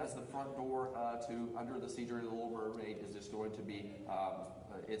of it as the front door to Under the Sea Journey of the Little Mermaid is just going to be,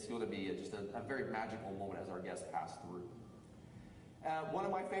 just a very magical moment as our guests pass through. One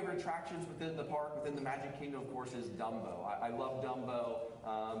of my favorite attractions within the park, within the Magic Kingdom, of course, is Dumbo. I love Dumbo.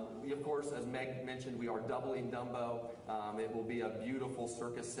 Of course, as Meg mentioned, we are doubling Dumbo. It will be a beautiful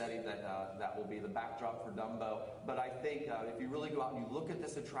circus setting that will be the backdrop for Dumbo. But I think if you really go out and you look at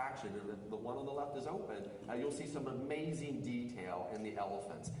this attraction, and the one on the left is open, you'll see some amazing detail in the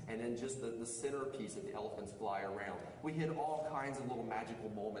elephants. And then just the centerpiece that the elephants fly around. We hit all kinds of little magical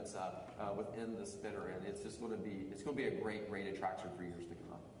moments within the spinner, and it's going to be a great, great attraction for years to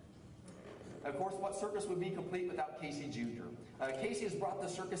come. Of course, what circus would be complete without Casey Jr.? Casey has brought the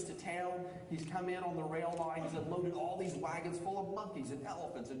circus to town. He's come in on the rail line. He's unloaded all these wagons full of monkeys and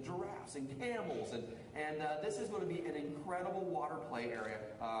elephants and giraffes and camels. And this is going to be an incredible water play area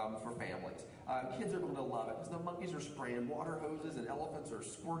for families. Kids are going to love it because the monkeys are spraying water hoses and elephants are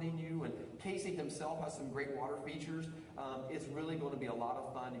squirting you. And Casey himself has some great water features. It's really going to be a lot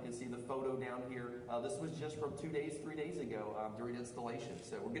of fun. You can see the photo down here. This was just from 3 days ago during installation.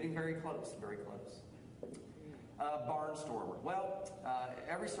 So we're getting very close, very close. Barnstormer. Well,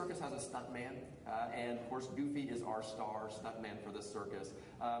 every circus has a stuntman, and of course Goofy is our star stuntman for this circus.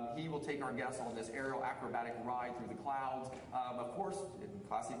 He will take our guests on this aerial acrobatic ride through the clouds. Of course, in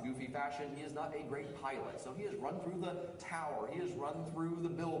classic Goofy fashion, he is not a great pilot, so he has run through the tower, he has run through the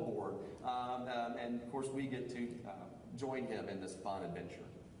billboard, and of course we get to join him in this fun adventure.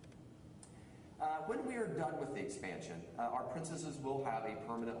 When we are done with the expansion, our princesses will have a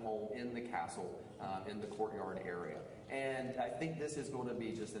permanent home in the castle, in the courtyard area. And I think this is going to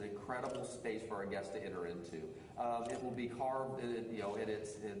be just an incredible space for our guests to enter into. It will be carved,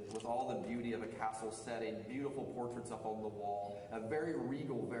 with all the beauty of a castle setting, beautiful portraits up on the wall, very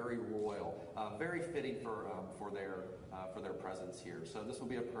regal, very royal, very fitting for their presence here. So this will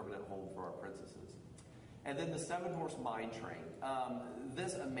be a permanent home for our princesses. And then the Seven Dwarfs Mine Train.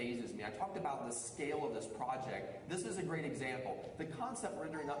 This amazes me. I talked about the scale of this project. This is a great example. The concept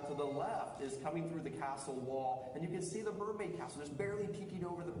rendering up to the left is coming through the castle wall, and you can see the Mermaid Castle just barely peeking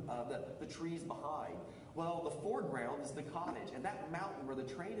over the trees behind. Well, the foreground is the cottage, and that mountain where the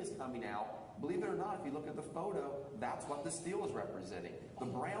train is coming out, believe it or not, if you look at the photo, that's what the steel is representing. The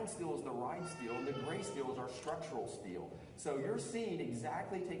brown steel is the ride steel, and the gray steel is our structural steel. So you're seeing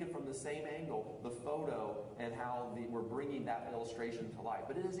exactly taken from the same angle, the photo, and how we're bringing that illustration to life.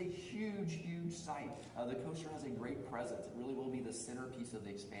 But it is a huge, huge site. The coaster has a great presence. It really will be the centerpiece of the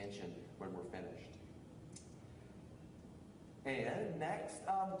expansion when we're finished. And next,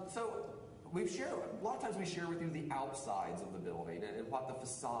 a lot of times we share with you the outsides of the building and what the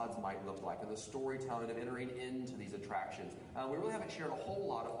facades might look like and the storytelling of entering into these attractions. We really haven't shared a whole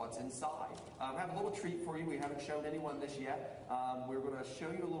lot of what's inside. I have a little treat for you. We haven't shown anyone this yet. We're going to show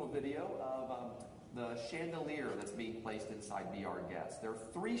you a little video of the chandelier that's being placed inside Be Our Guest. There are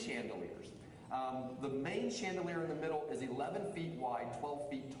 3 chandeliers. The main chandelier in the middle is 11 feet wide, 12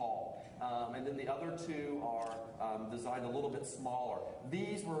 feet tall. And then the other 2 are designed a little bit smaller.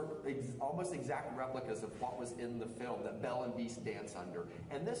 These were almost exact replicas of what was in the film that Belle and Beast dance under.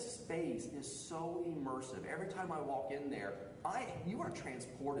 And this space is so immersive. Every time I walk in there, you are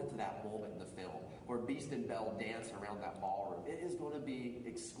transported to that moment in the film where Beast and Belle dance around that ballroom. It is going to be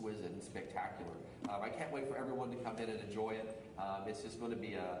exquisite and spectacular. I can't wait for everyone to come in and enjoy it. It's just going to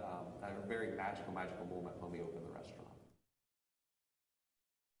be a very magical, magical moment when we open the restaurant.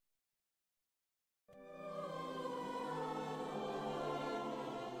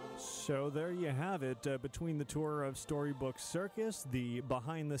 So there you have it. Between the tour of Storybook Circus, the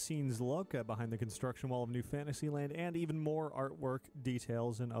behind-the-scenes look behind the construction wall of New Fantasyland, and even more artwork,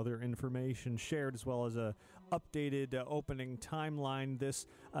 details, and other information shared, as well as a updated opening timeline.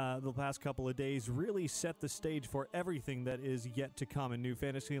 The past couple of days really set the stage for everything that is yet to come in New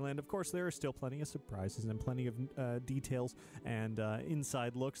Fantasyland. Of course, there are still plenty of surprises and plenty of details and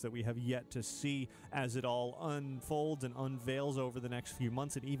inside looks that we have yet to see as it all unfolds and unveils over the next few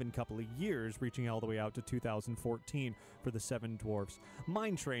months and even couple of years, reaching all the way out to 2014 for the Seven Dwarfs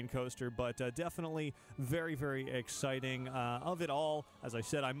Mine Train coaster. But definitely very, very exciting. Of it all, as I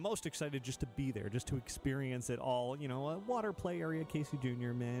said, I'm most excited just to be there, just to experience it all. You know, a water play area, Casey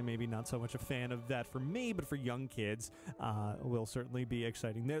Jr., man, maybe not so much a fan of that for me, but for young kids, will certainly be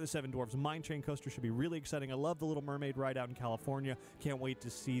exciting. There, the Seven Dwarfs Mine Train coaster should be really exciting. I love the Little Mermaid ride out in California. Can't wait to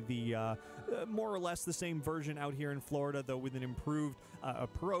see the more or less the same version out here in Florida, though with an improved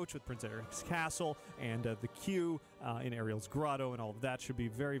approach with Prince Eric's Castle and the queue in Ariel's Grotto, and all of that should be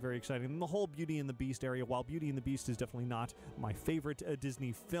very, very exciting. And the whole Beauty and the Beast area, while Beauty and the Beast is definitely not my favorite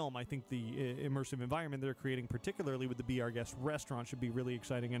Disney film, I think the immersive environment they're creating, particularly with the Be Our Guest restaurant, should be really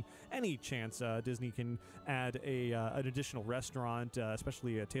exciting. And any chance Disney can add an additional restaurant,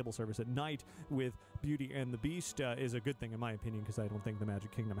 especially a table service at night with Beauty and the Beast, is a good thing in my opinion, because I don't think the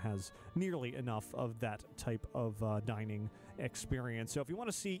Magic Kingdom has nearly enough of that type of dining experience. So if you want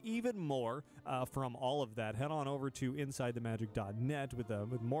to see even more from all of that, head on over to InsideTheMagic.net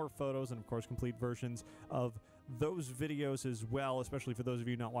with more photos and, of course, complete versions of those videos as well, especially for those of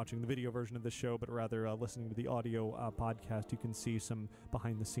you not watching the video version of the show, but rather listening to the audio podcast. You can see some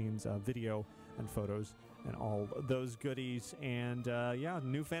behind-the-scenes video and photos and all those goodies. And yeah,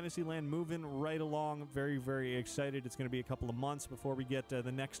 New Fantasyland moving right along. Very, very excited. It's going to be a couple of months before we get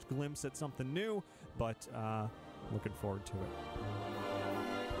the next glimpse at something new, but looking forward to it.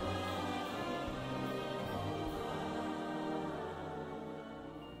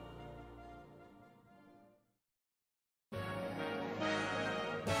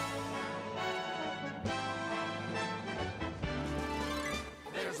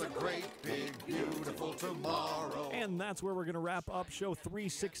 And that's where we're going to wrap up show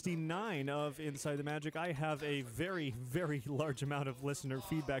 369 of Inside the Magic. I have a very, very large amount of listener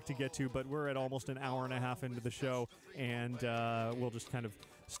feedback to get to, but we're at almost an hour and a half into the show, and we'll just kind of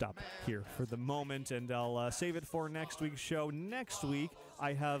stop here for the moment, and I'll save it for next week's show. Next week,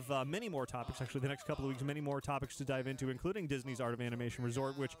 I have many more topics, actually the next couple of weeks, many more topics to dive into, including Disney's Art of Animation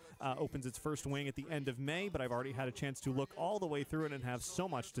Resort, which opens its first wing at the end of May, but I've already had a chance to look all the way through it and have so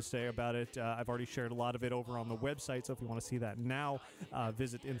much to say about it. I've already shared a lot of it over on the website, so if you want to see that now,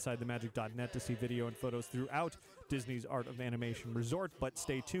 visit InsideTheMagic.net to see video and photos throughout Disney's Art of Animation Resort, but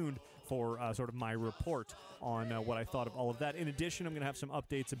stay tuned for sort of my report on what I thought of all of that. In addition, I'm going to have some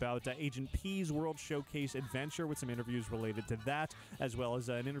updates about Agent P's World Showcase Adventure with some interviews related to that, as well as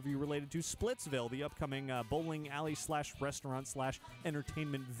an interview related to Splitsville, the upcoming bowling alley / restaurant /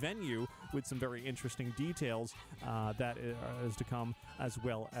 entertainment venue, with some very interesting details that is to come, as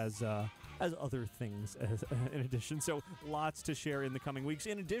well as other things in addition. So lots to share in the coming weeks,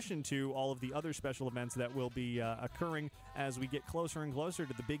 in addition to all of the other special events that will be occurring as we get closer and closer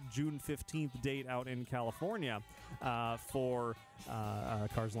to the big June 15th date out in California for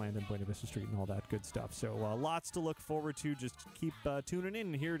Cars Land and Buena Vista Street and all that good stuff. So lots to look forward to. Just keep tuning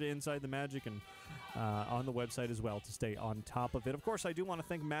in here to Inside the Magic and on the website as well to stay on top of it. Of course, I do want to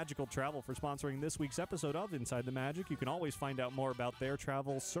thank Magical Travel for sponsoring this week's episode of Inside the Magic. You can always find out more about their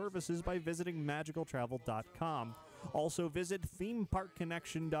travel services by visiting magicaltravel.com. Also visit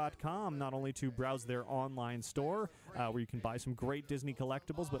themeparkconnection.com, not only to browse their online store where you can buy some great Disney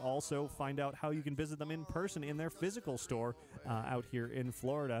collectibles, but also find out how you can visit them in person in their physical store out here in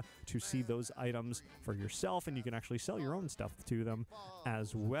Florida to see those items for yourself, and you can actually sell your own stuff to them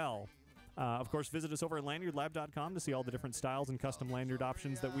as well. Of course, visit us over at lanyardlab.com to see all the different styles and custom lanyard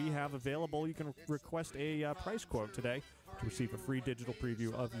options that we have available. You can request a price quote today to receive a free digital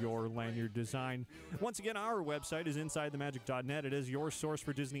preview of your lanyard design. Once again, our website is InsideTheMagic.net. It is your source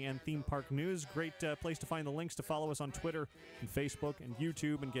for Disney and theme park news. Great place to find the links to follow us on Twitter and Facebook and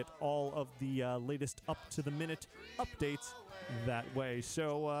YouTube and get all of the latest up-to-the-minute updates that way.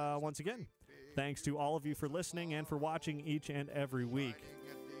 So, once again, thanks to all of you for listening and for watching each and every week.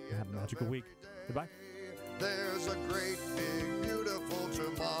 Have a magical week. Goodbye. There's a great big beautiful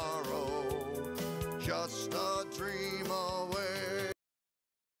tomorrow, just a dream